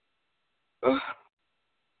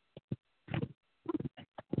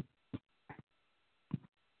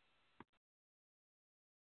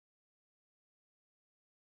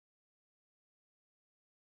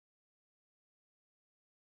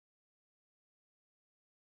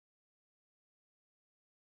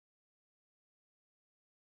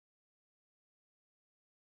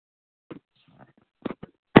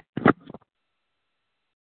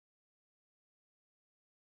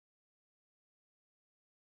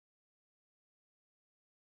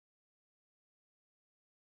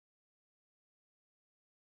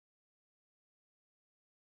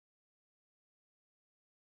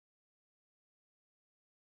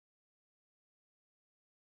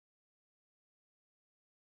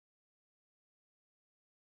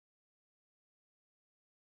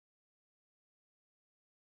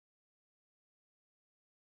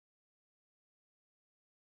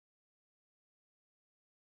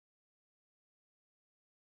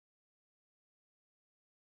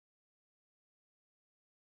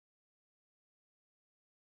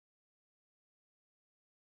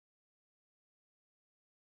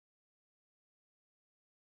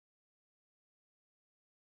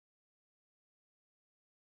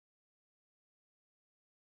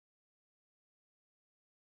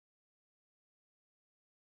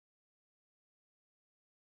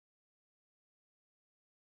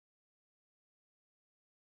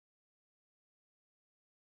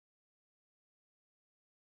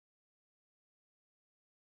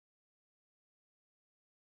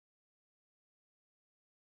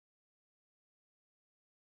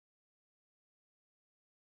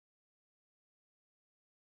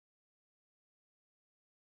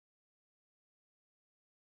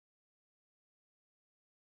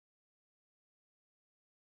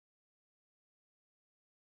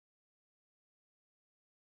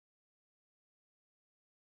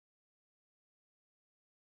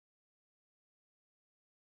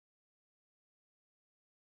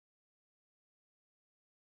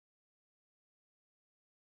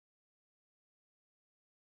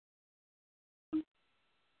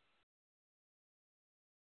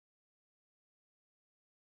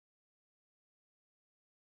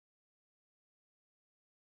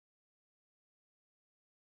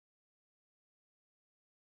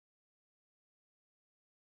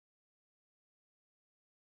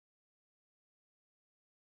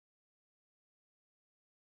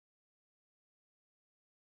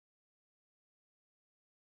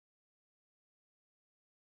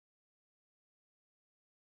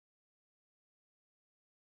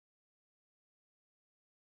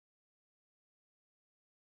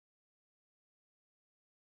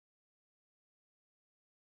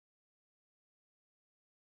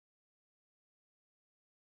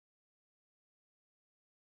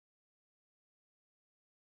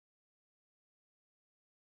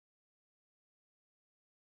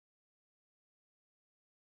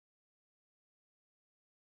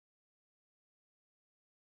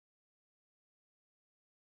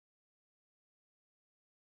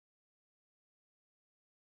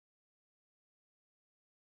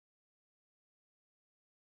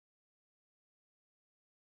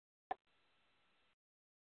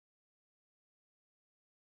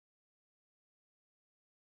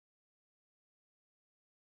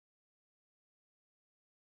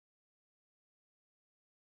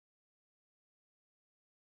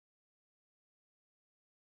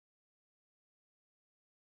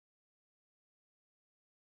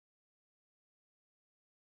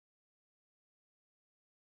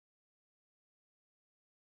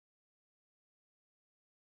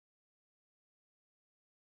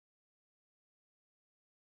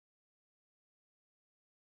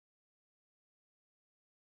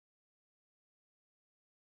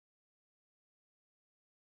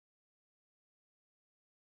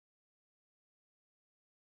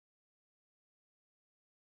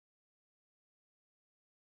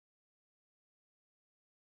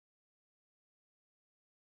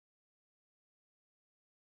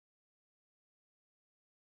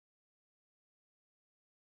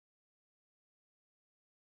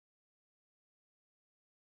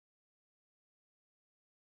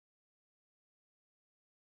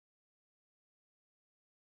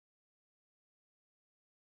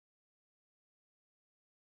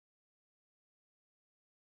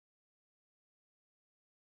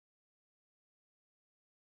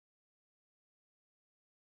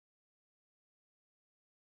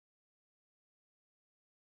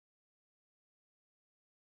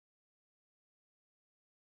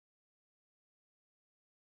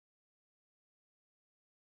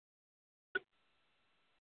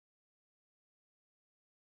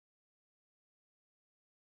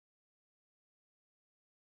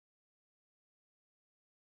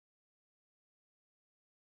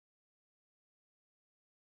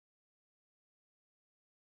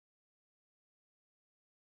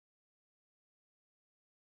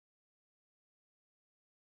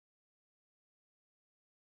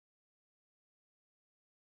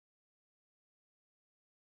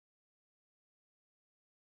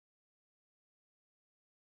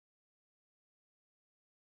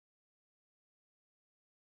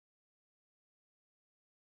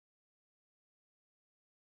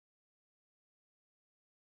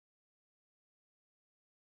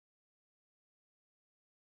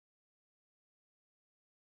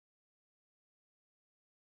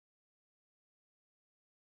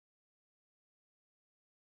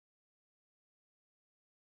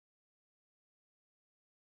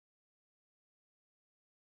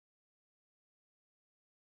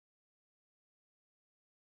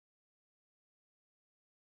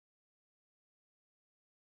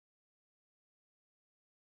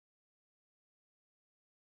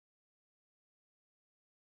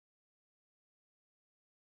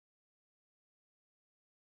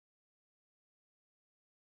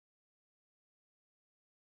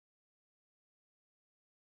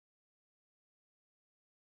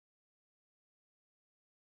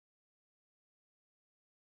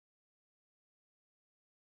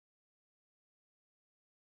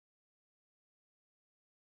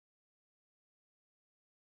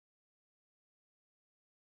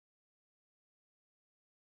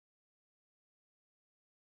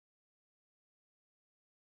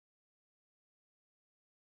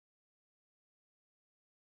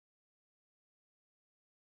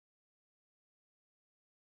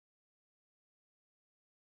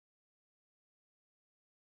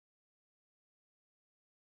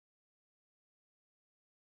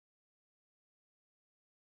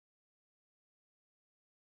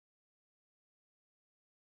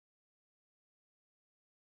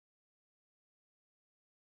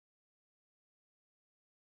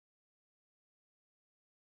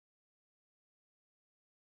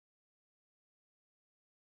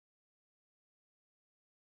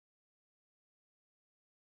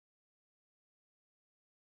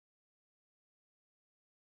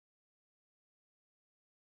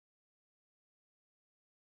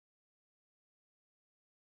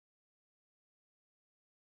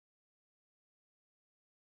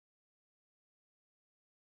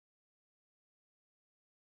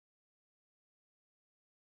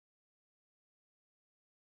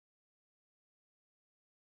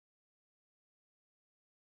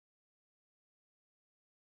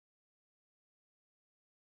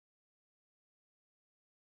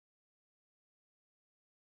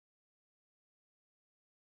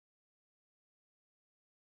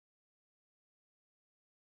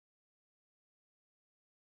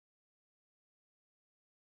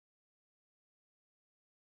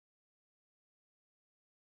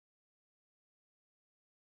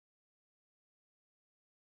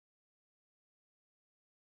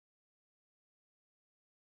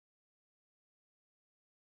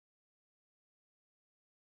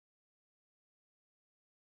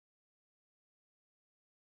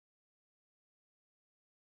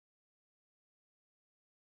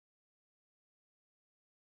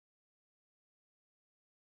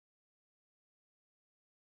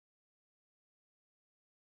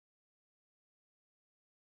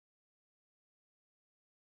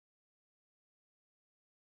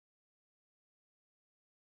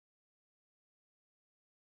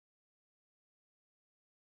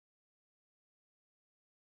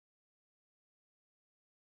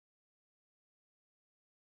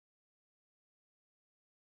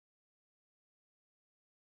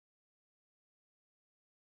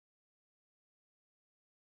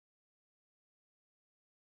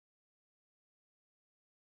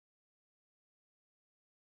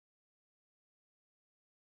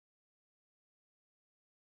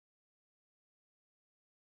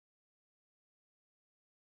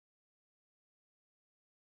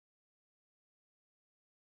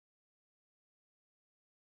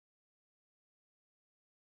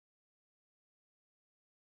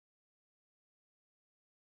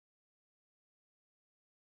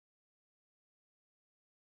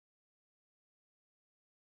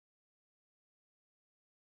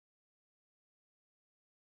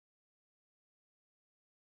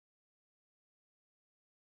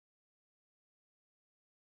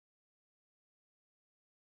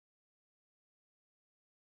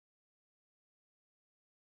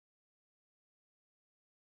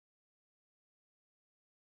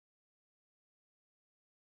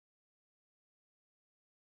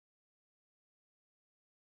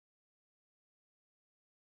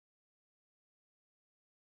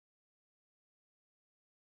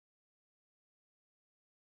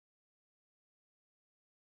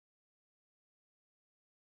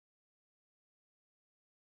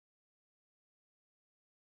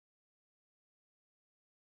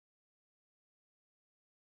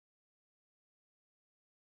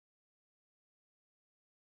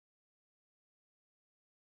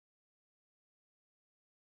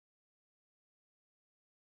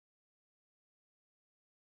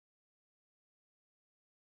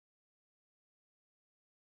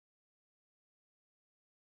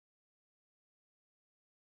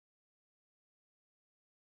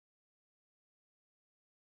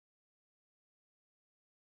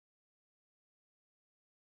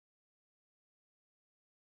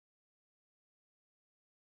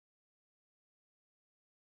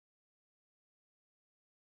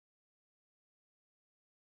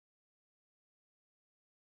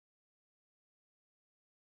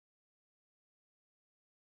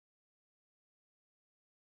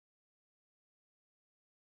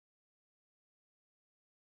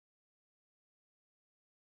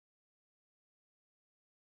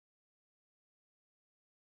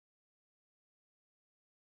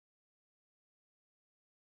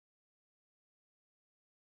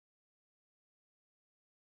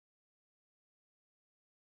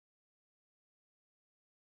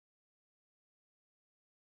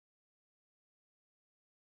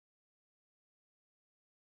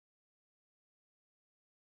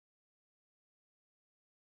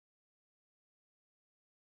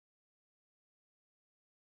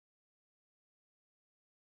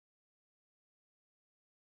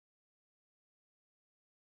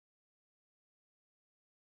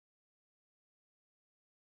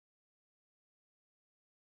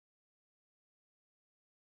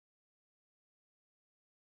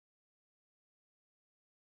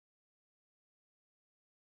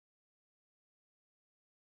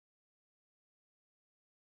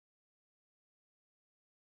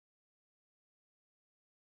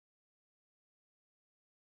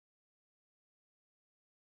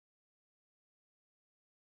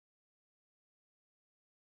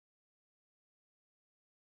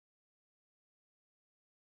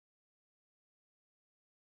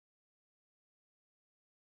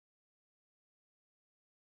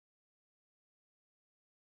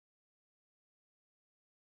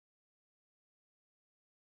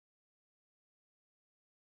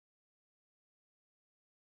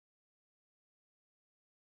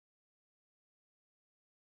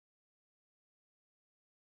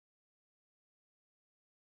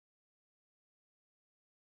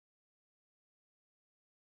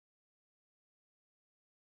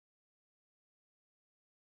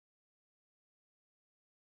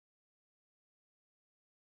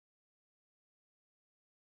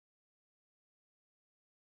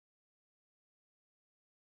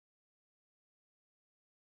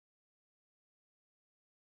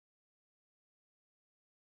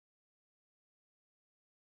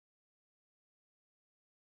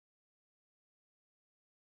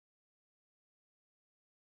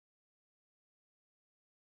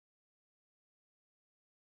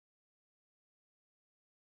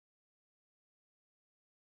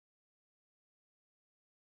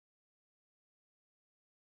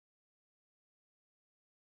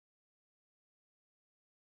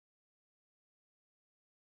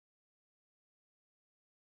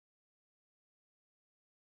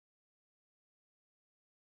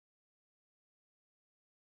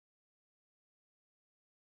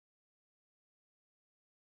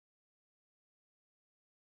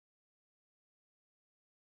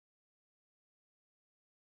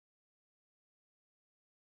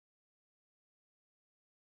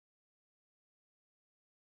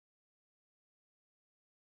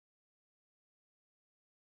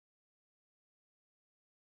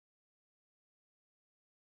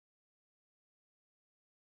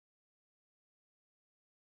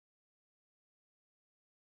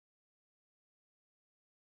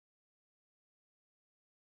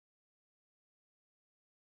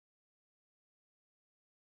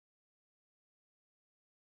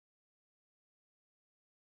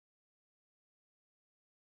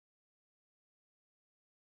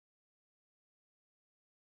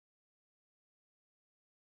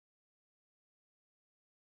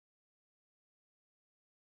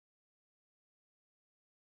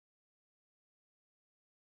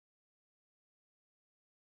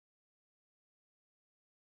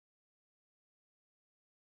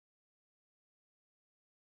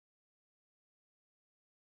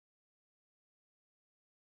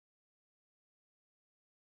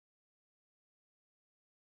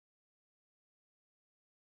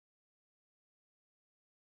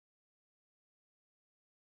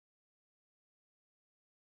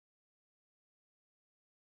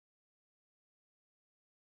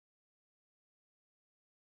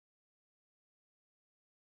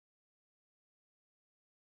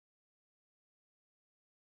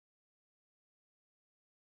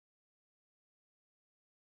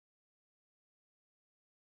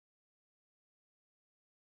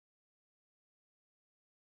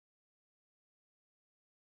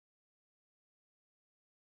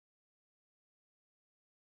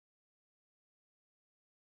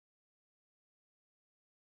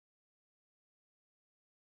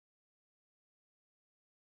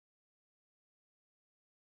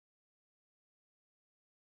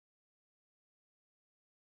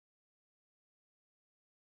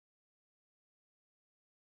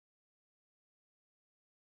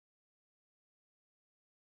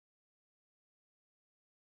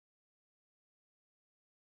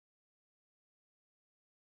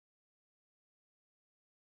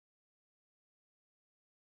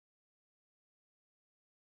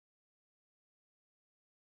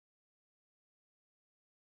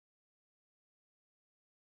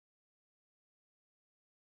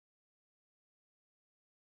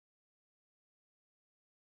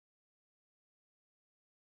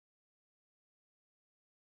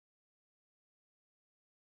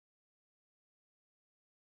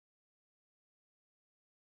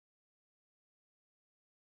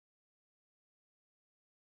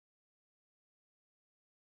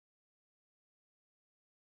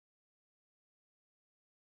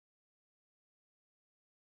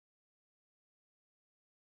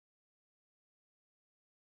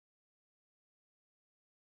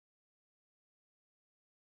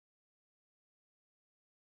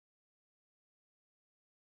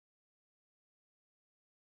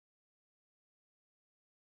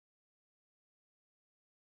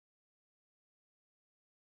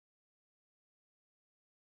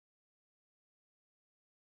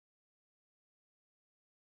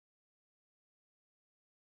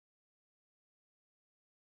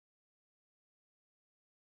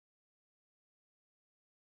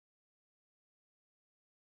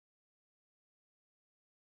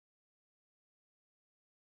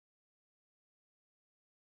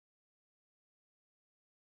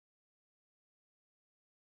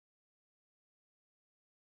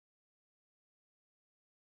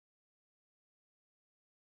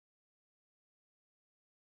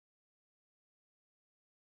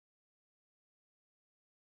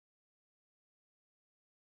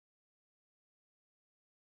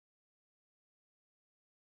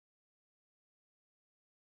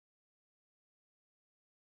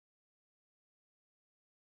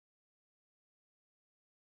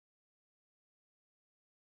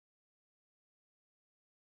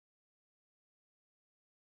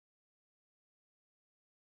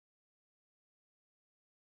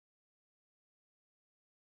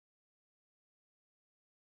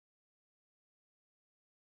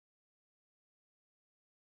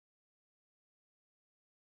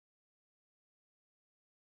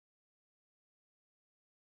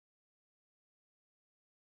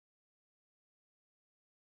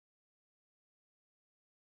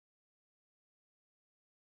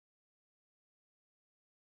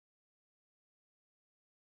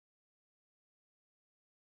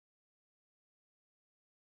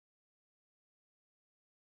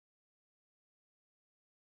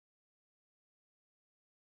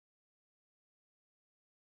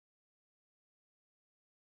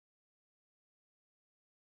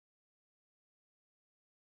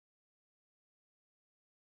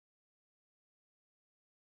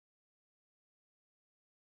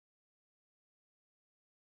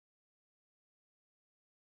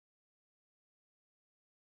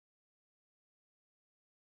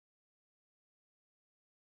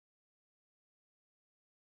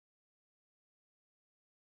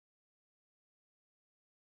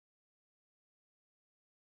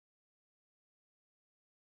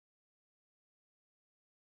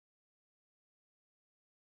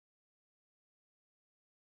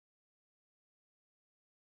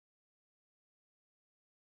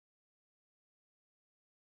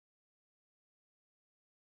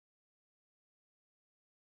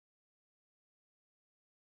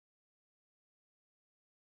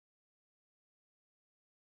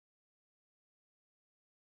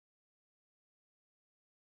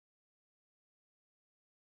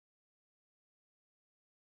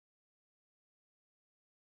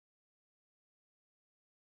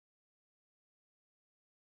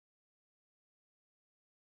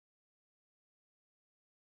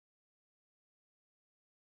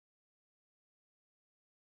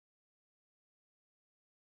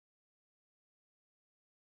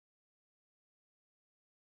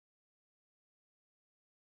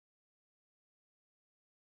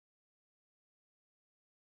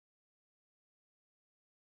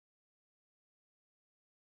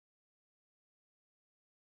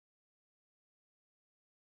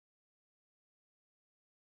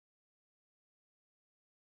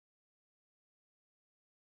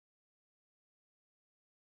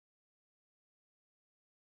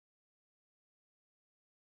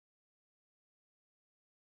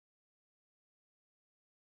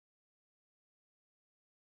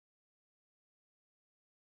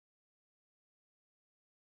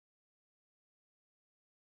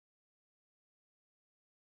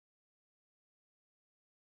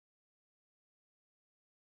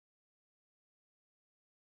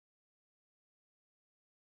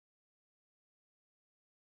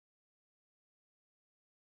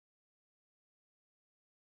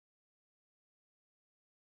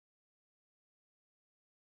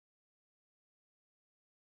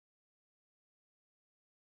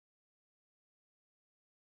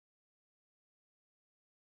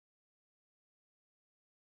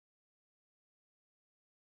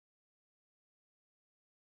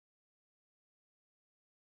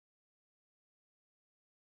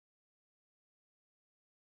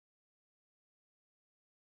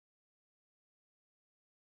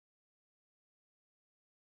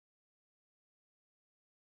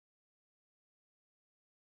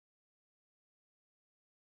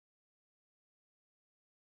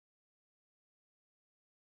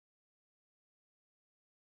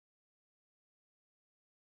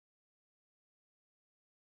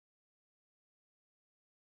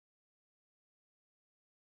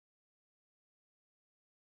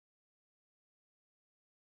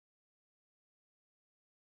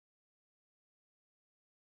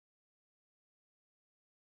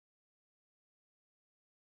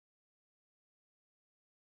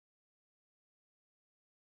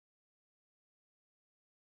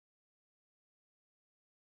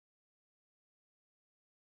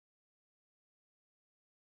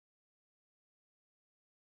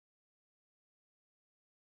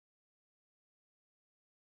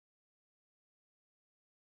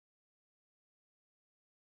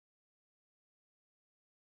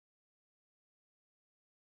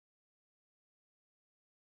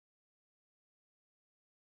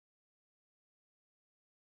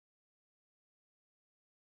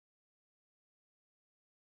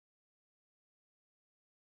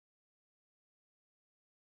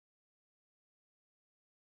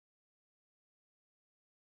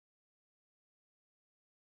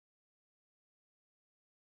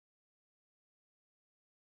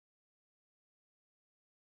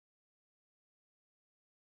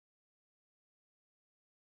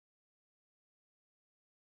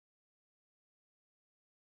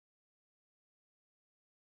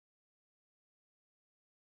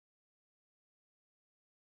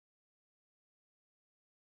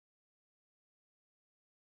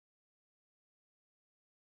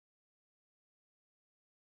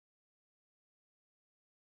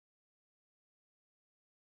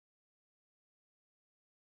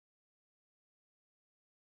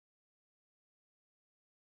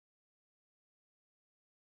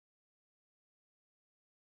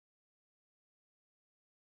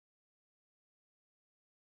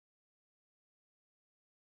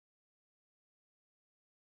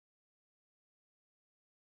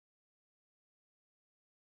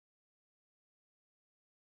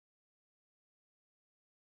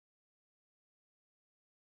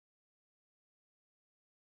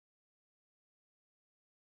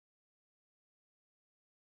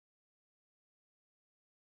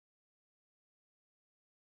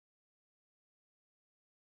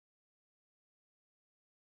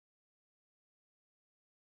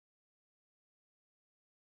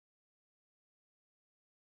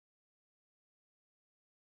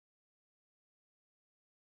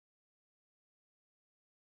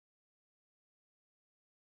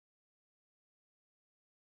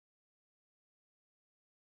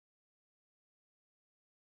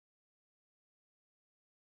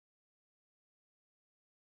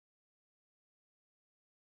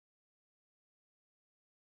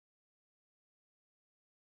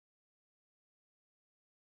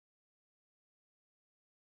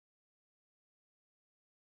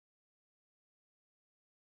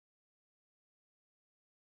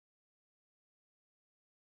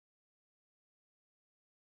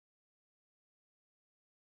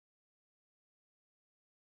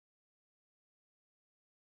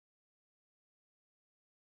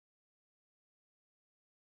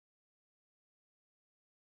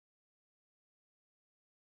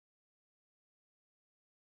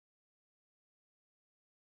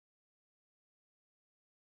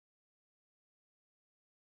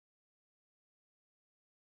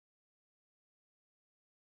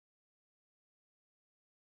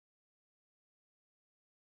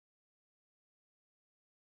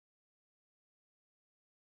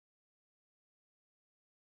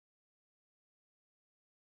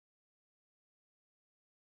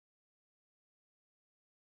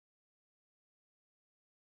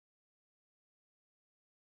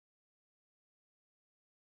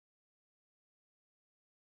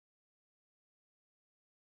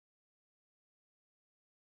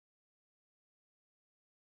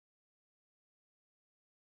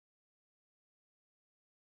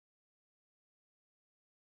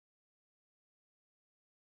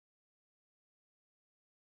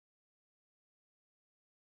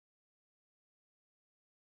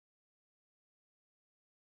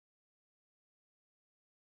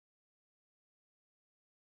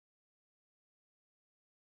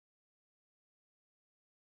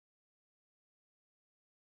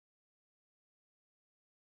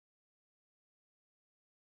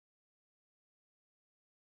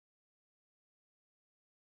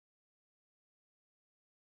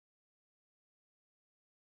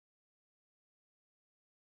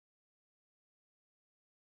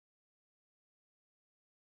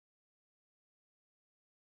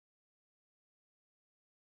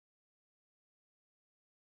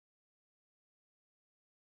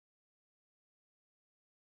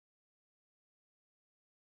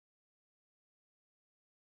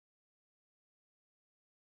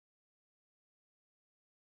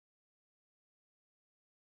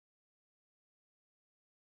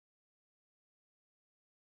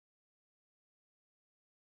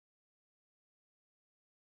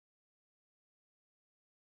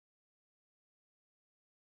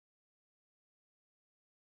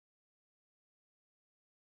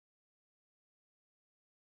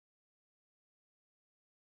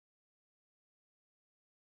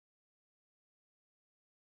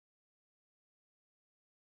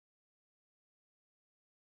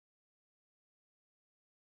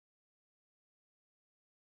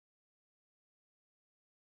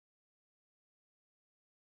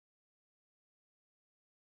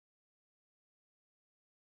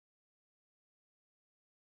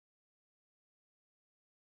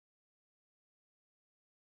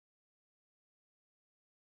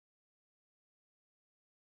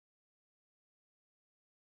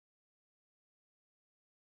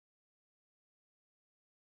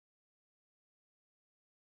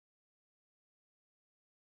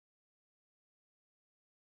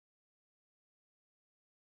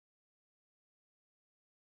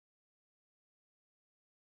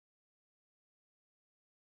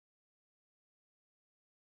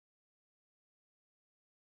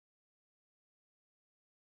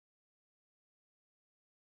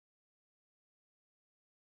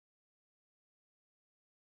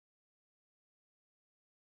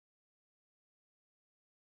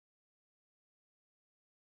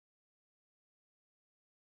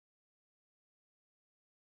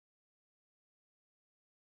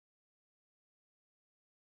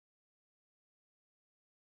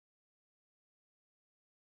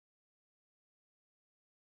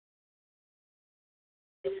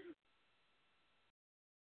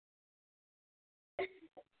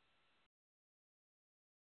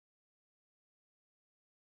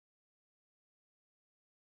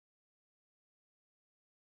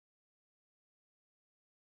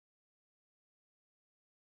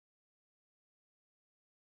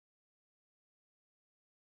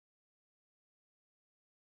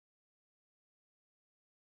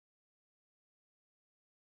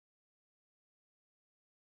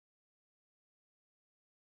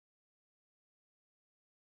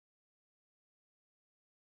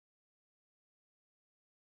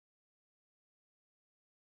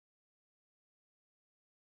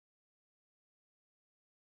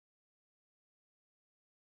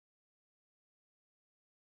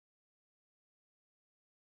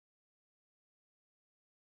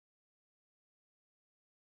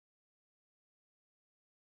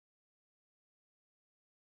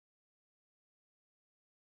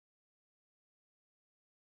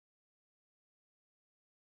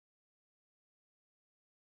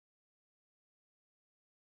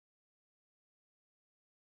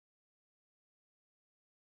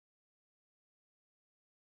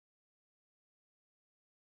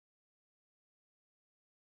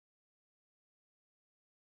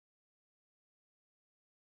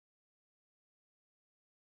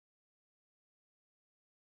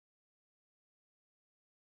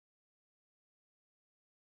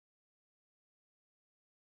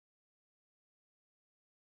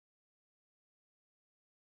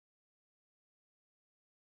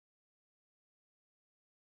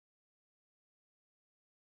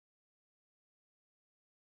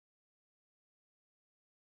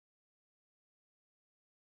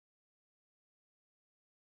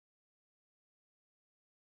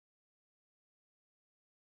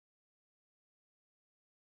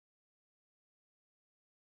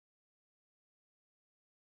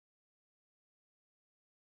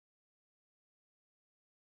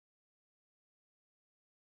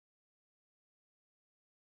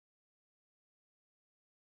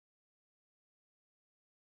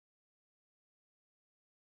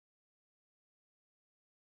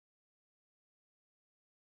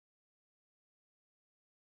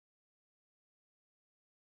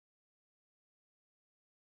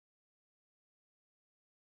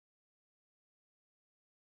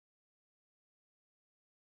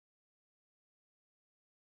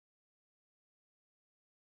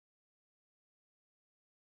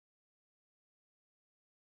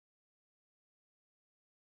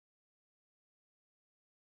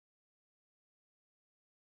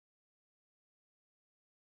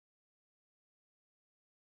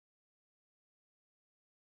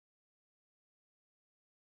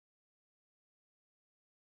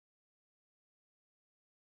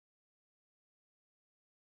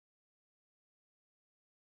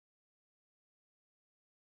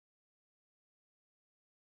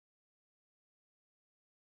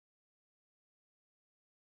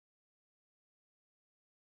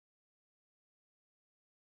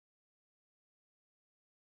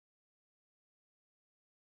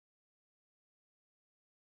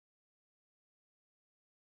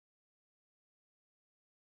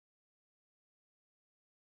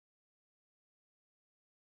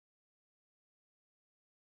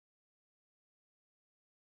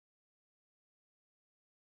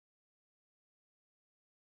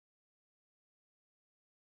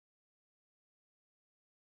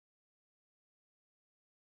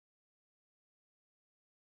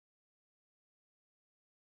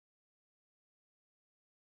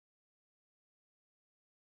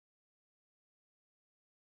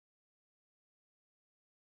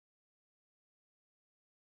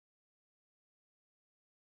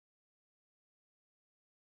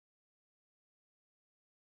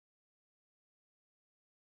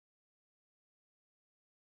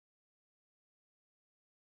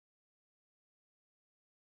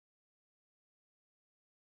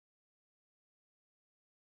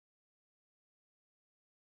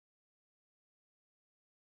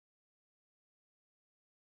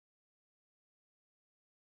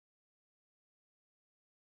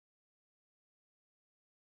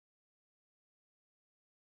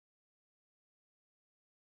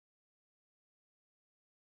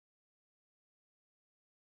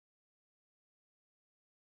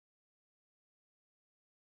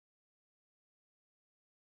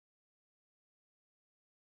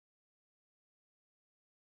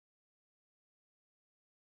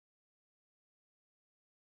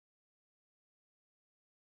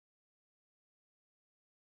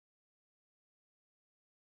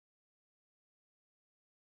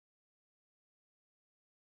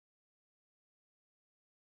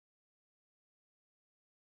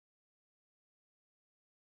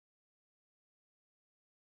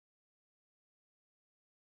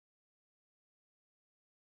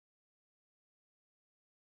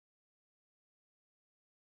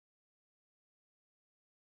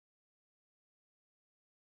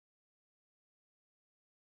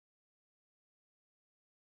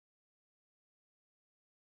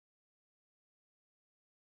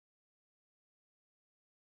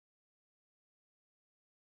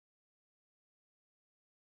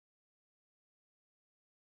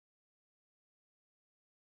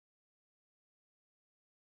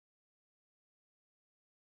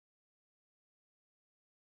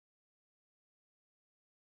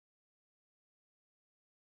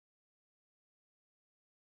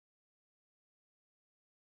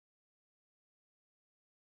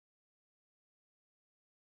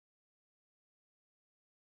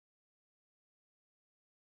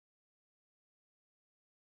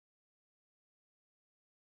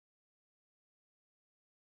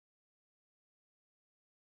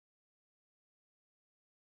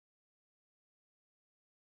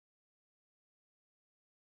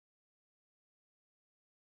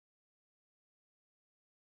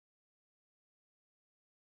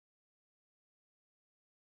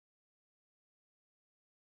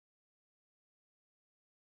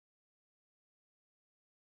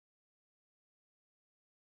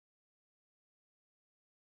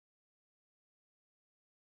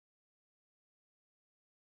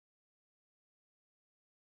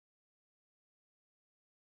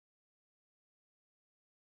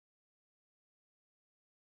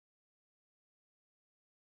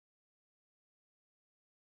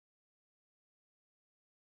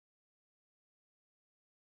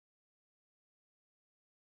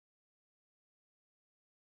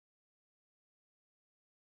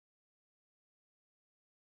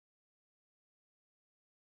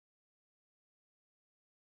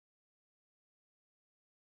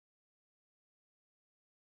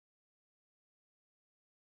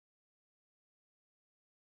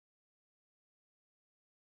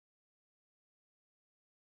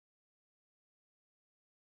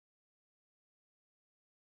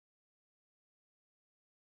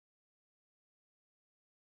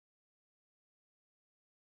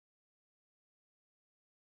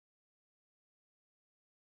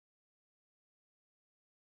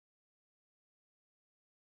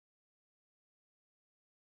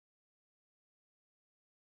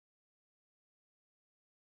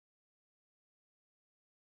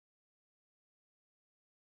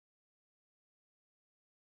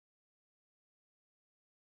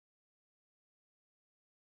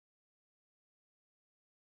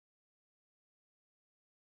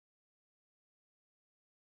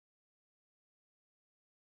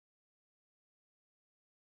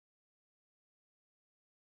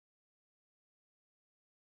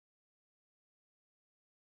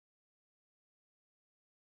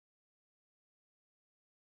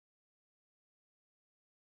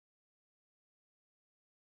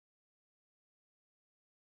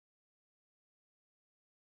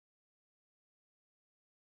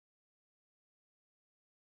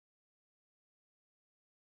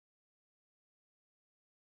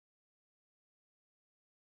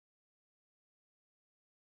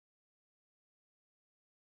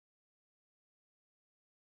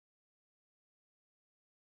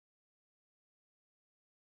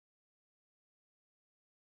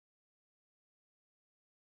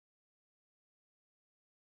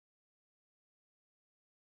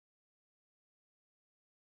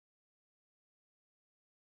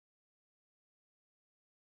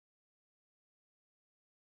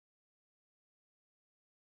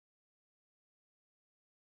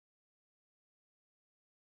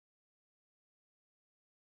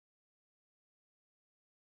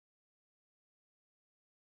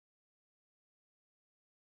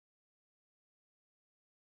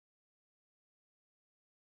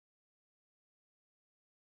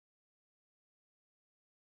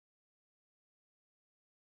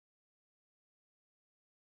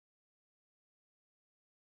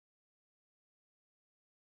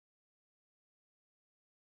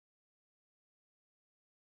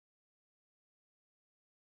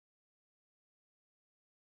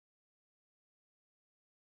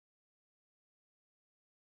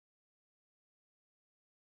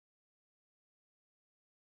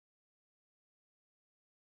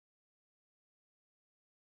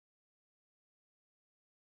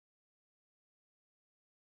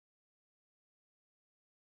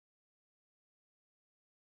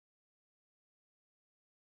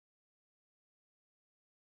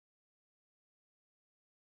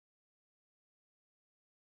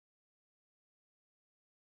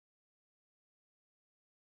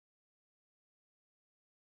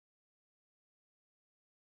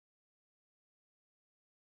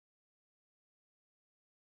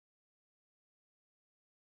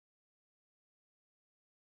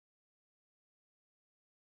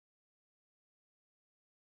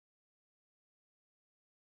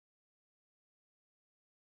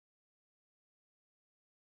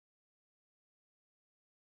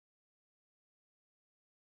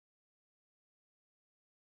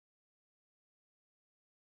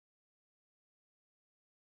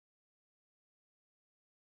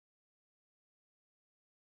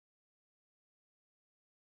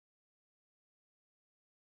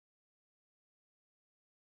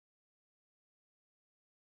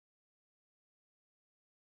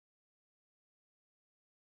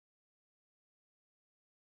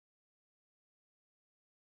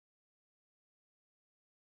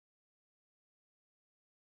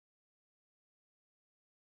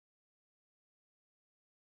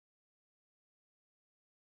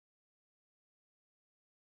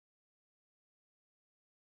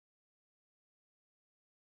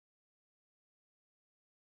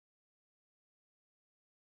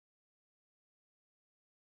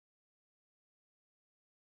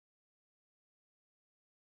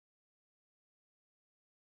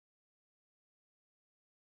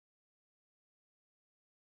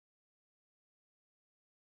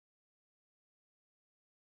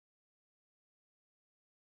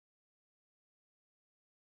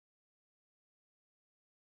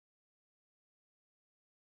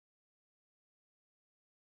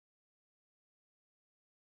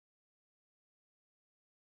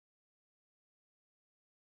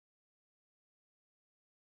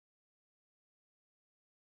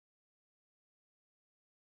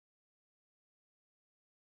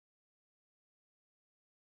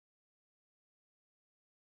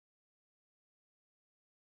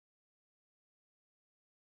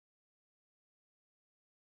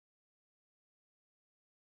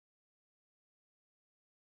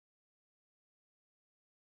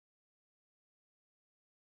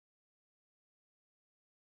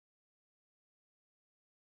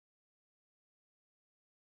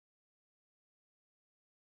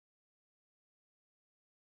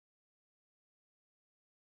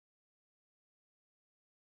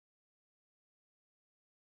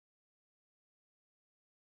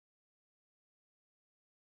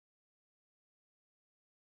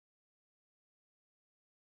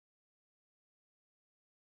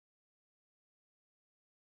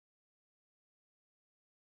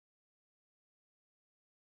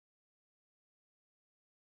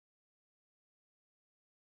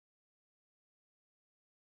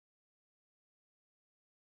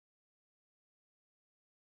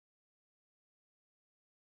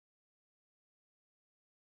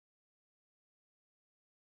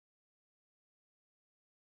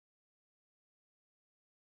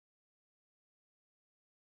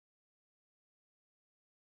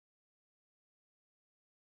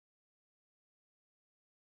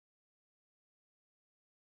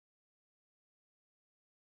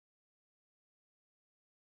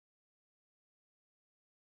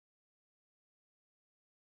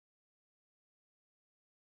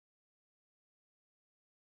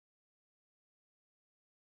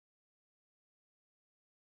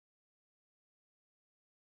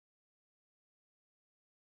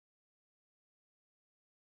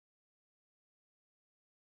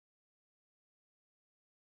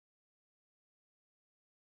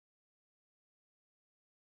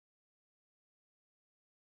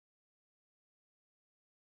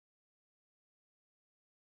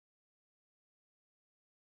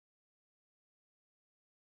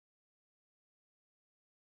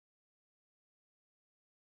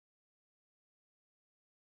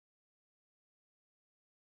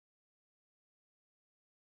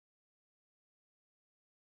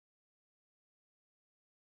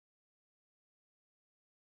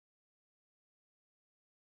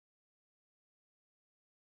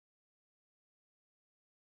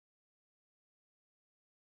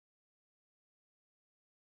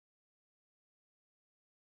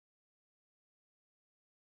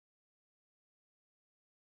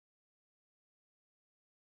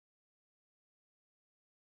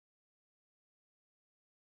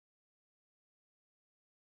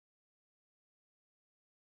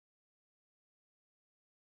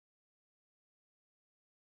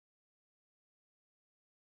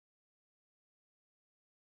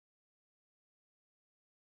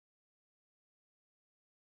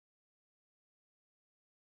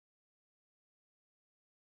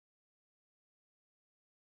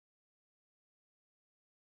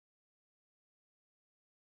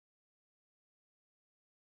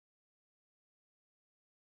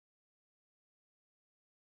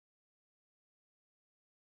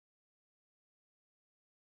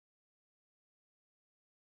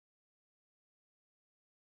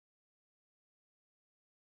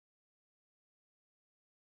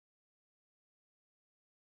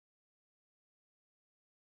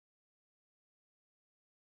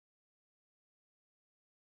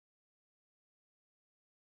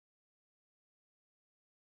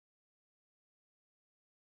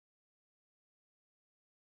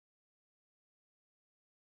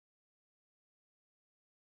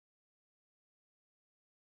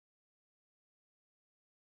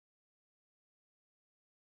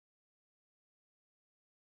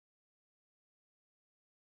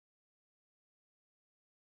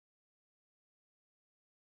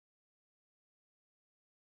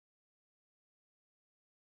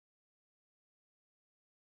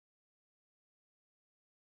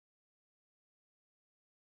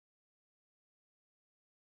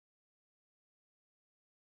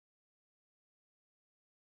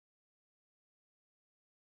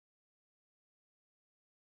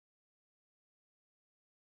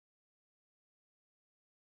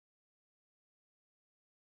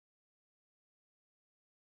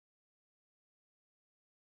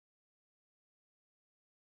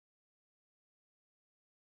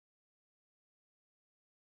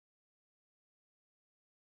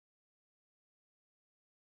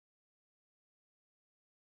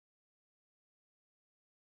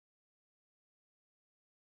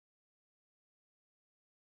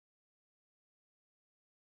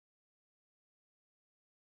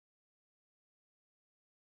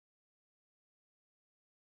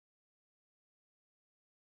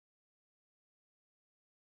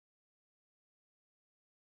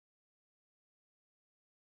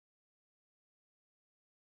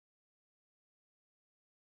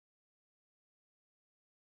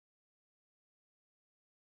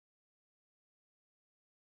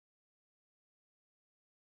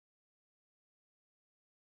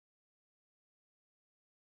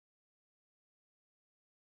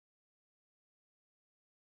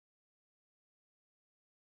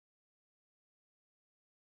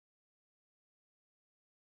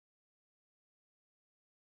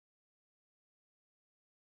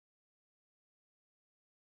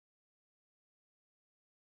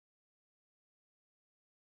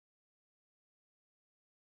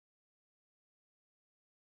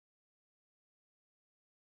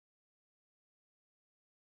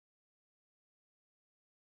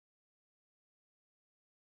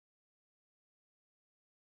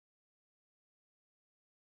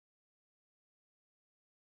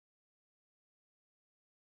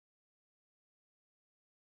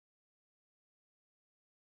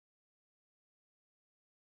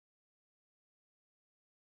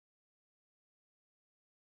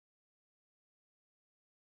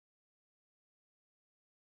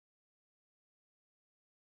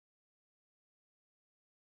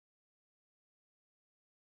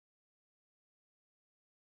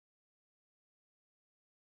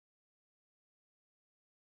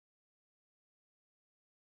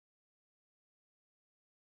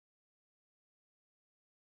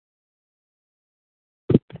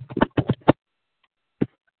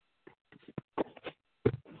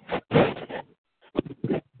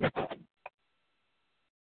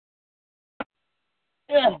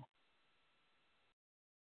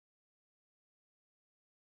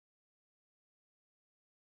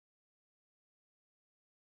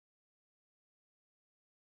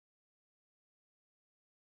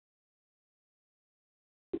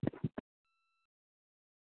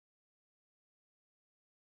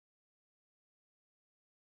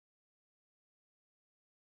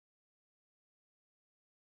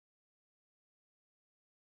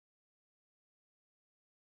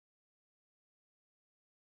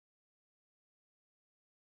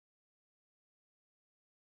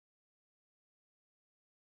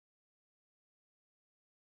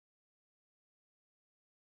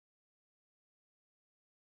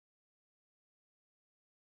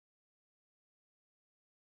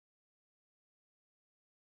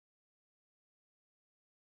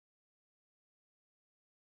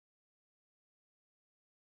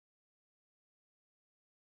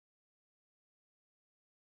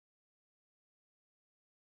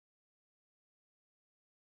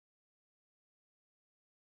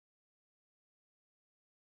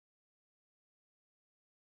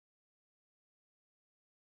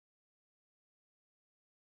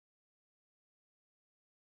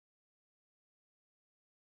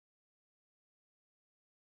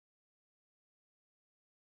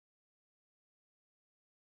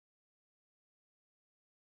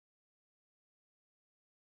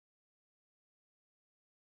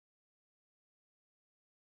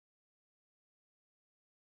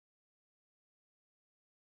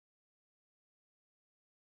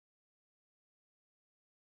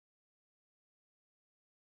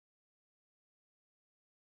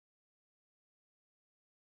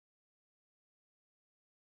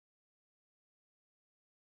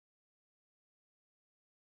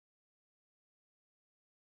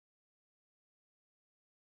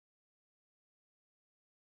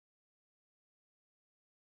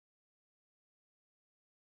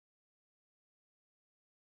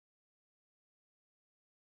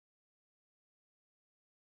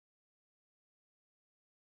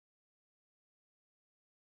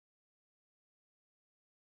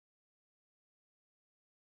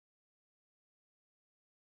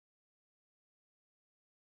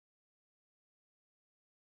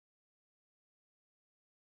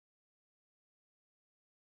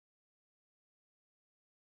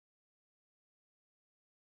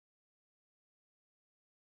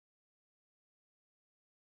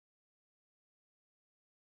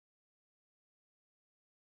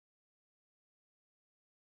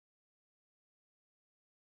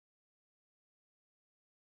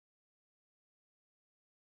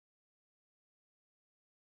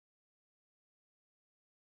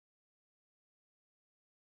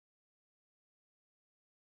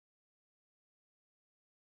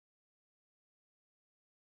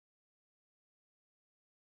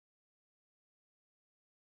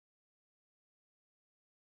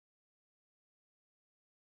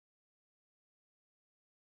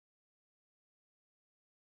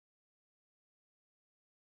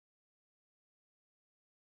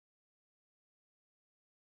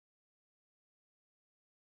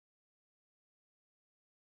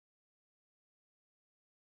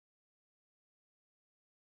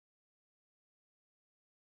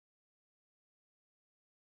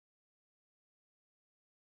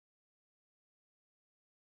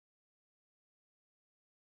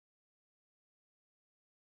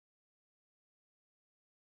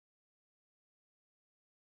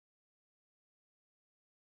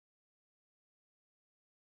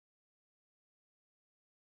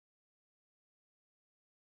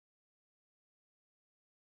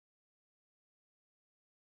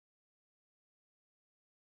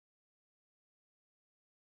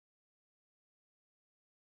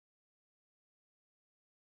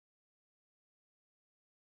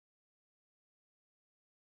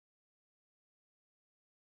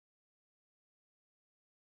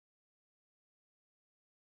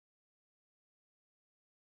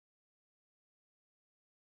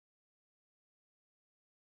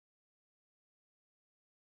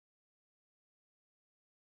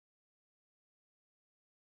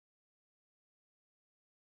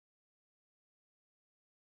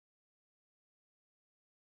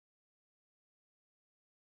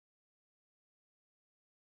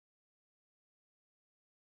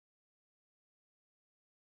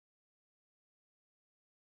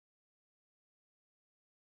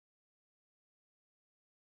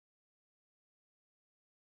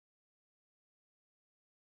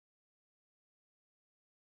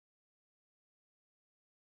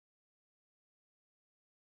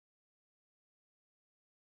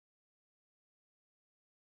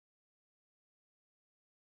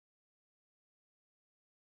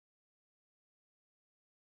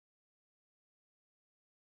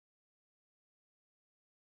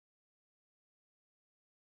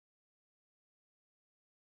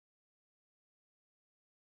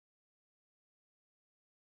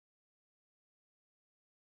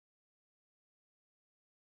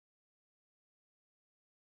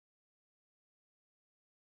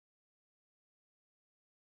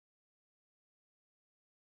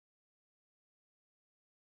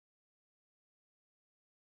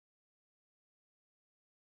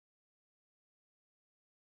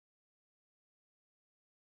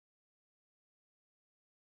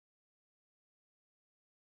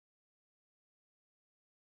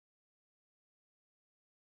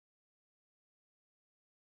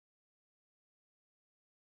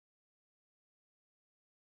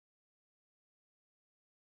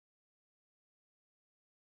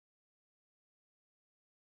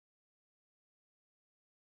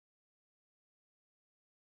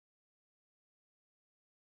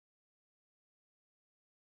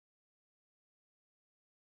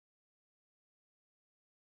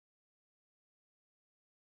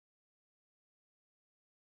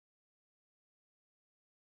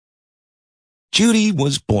 Judy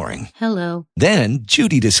was boring. Hello. Then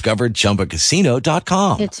Judy discovered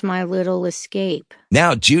ChumbaCasino.com. It's my little escape.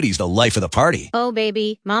 Now Judy's the life of the party. Oh,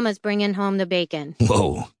 baby, mama's bringing home the bacon.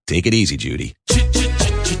 Whoa, take it easy, Judy.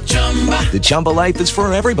 The Chumba life is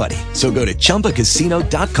for everybody. So go to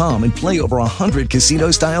ChumbaCasino.com and play over 100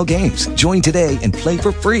 casino-style games. Join today and play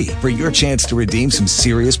for free for your chance to redeem some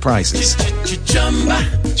serious prizes.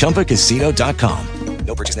 ChumbaCasino.com.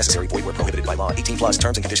 No purchase necessary. Void where prohibited by law. 18 plus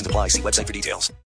terms and conditions apply. See website for details.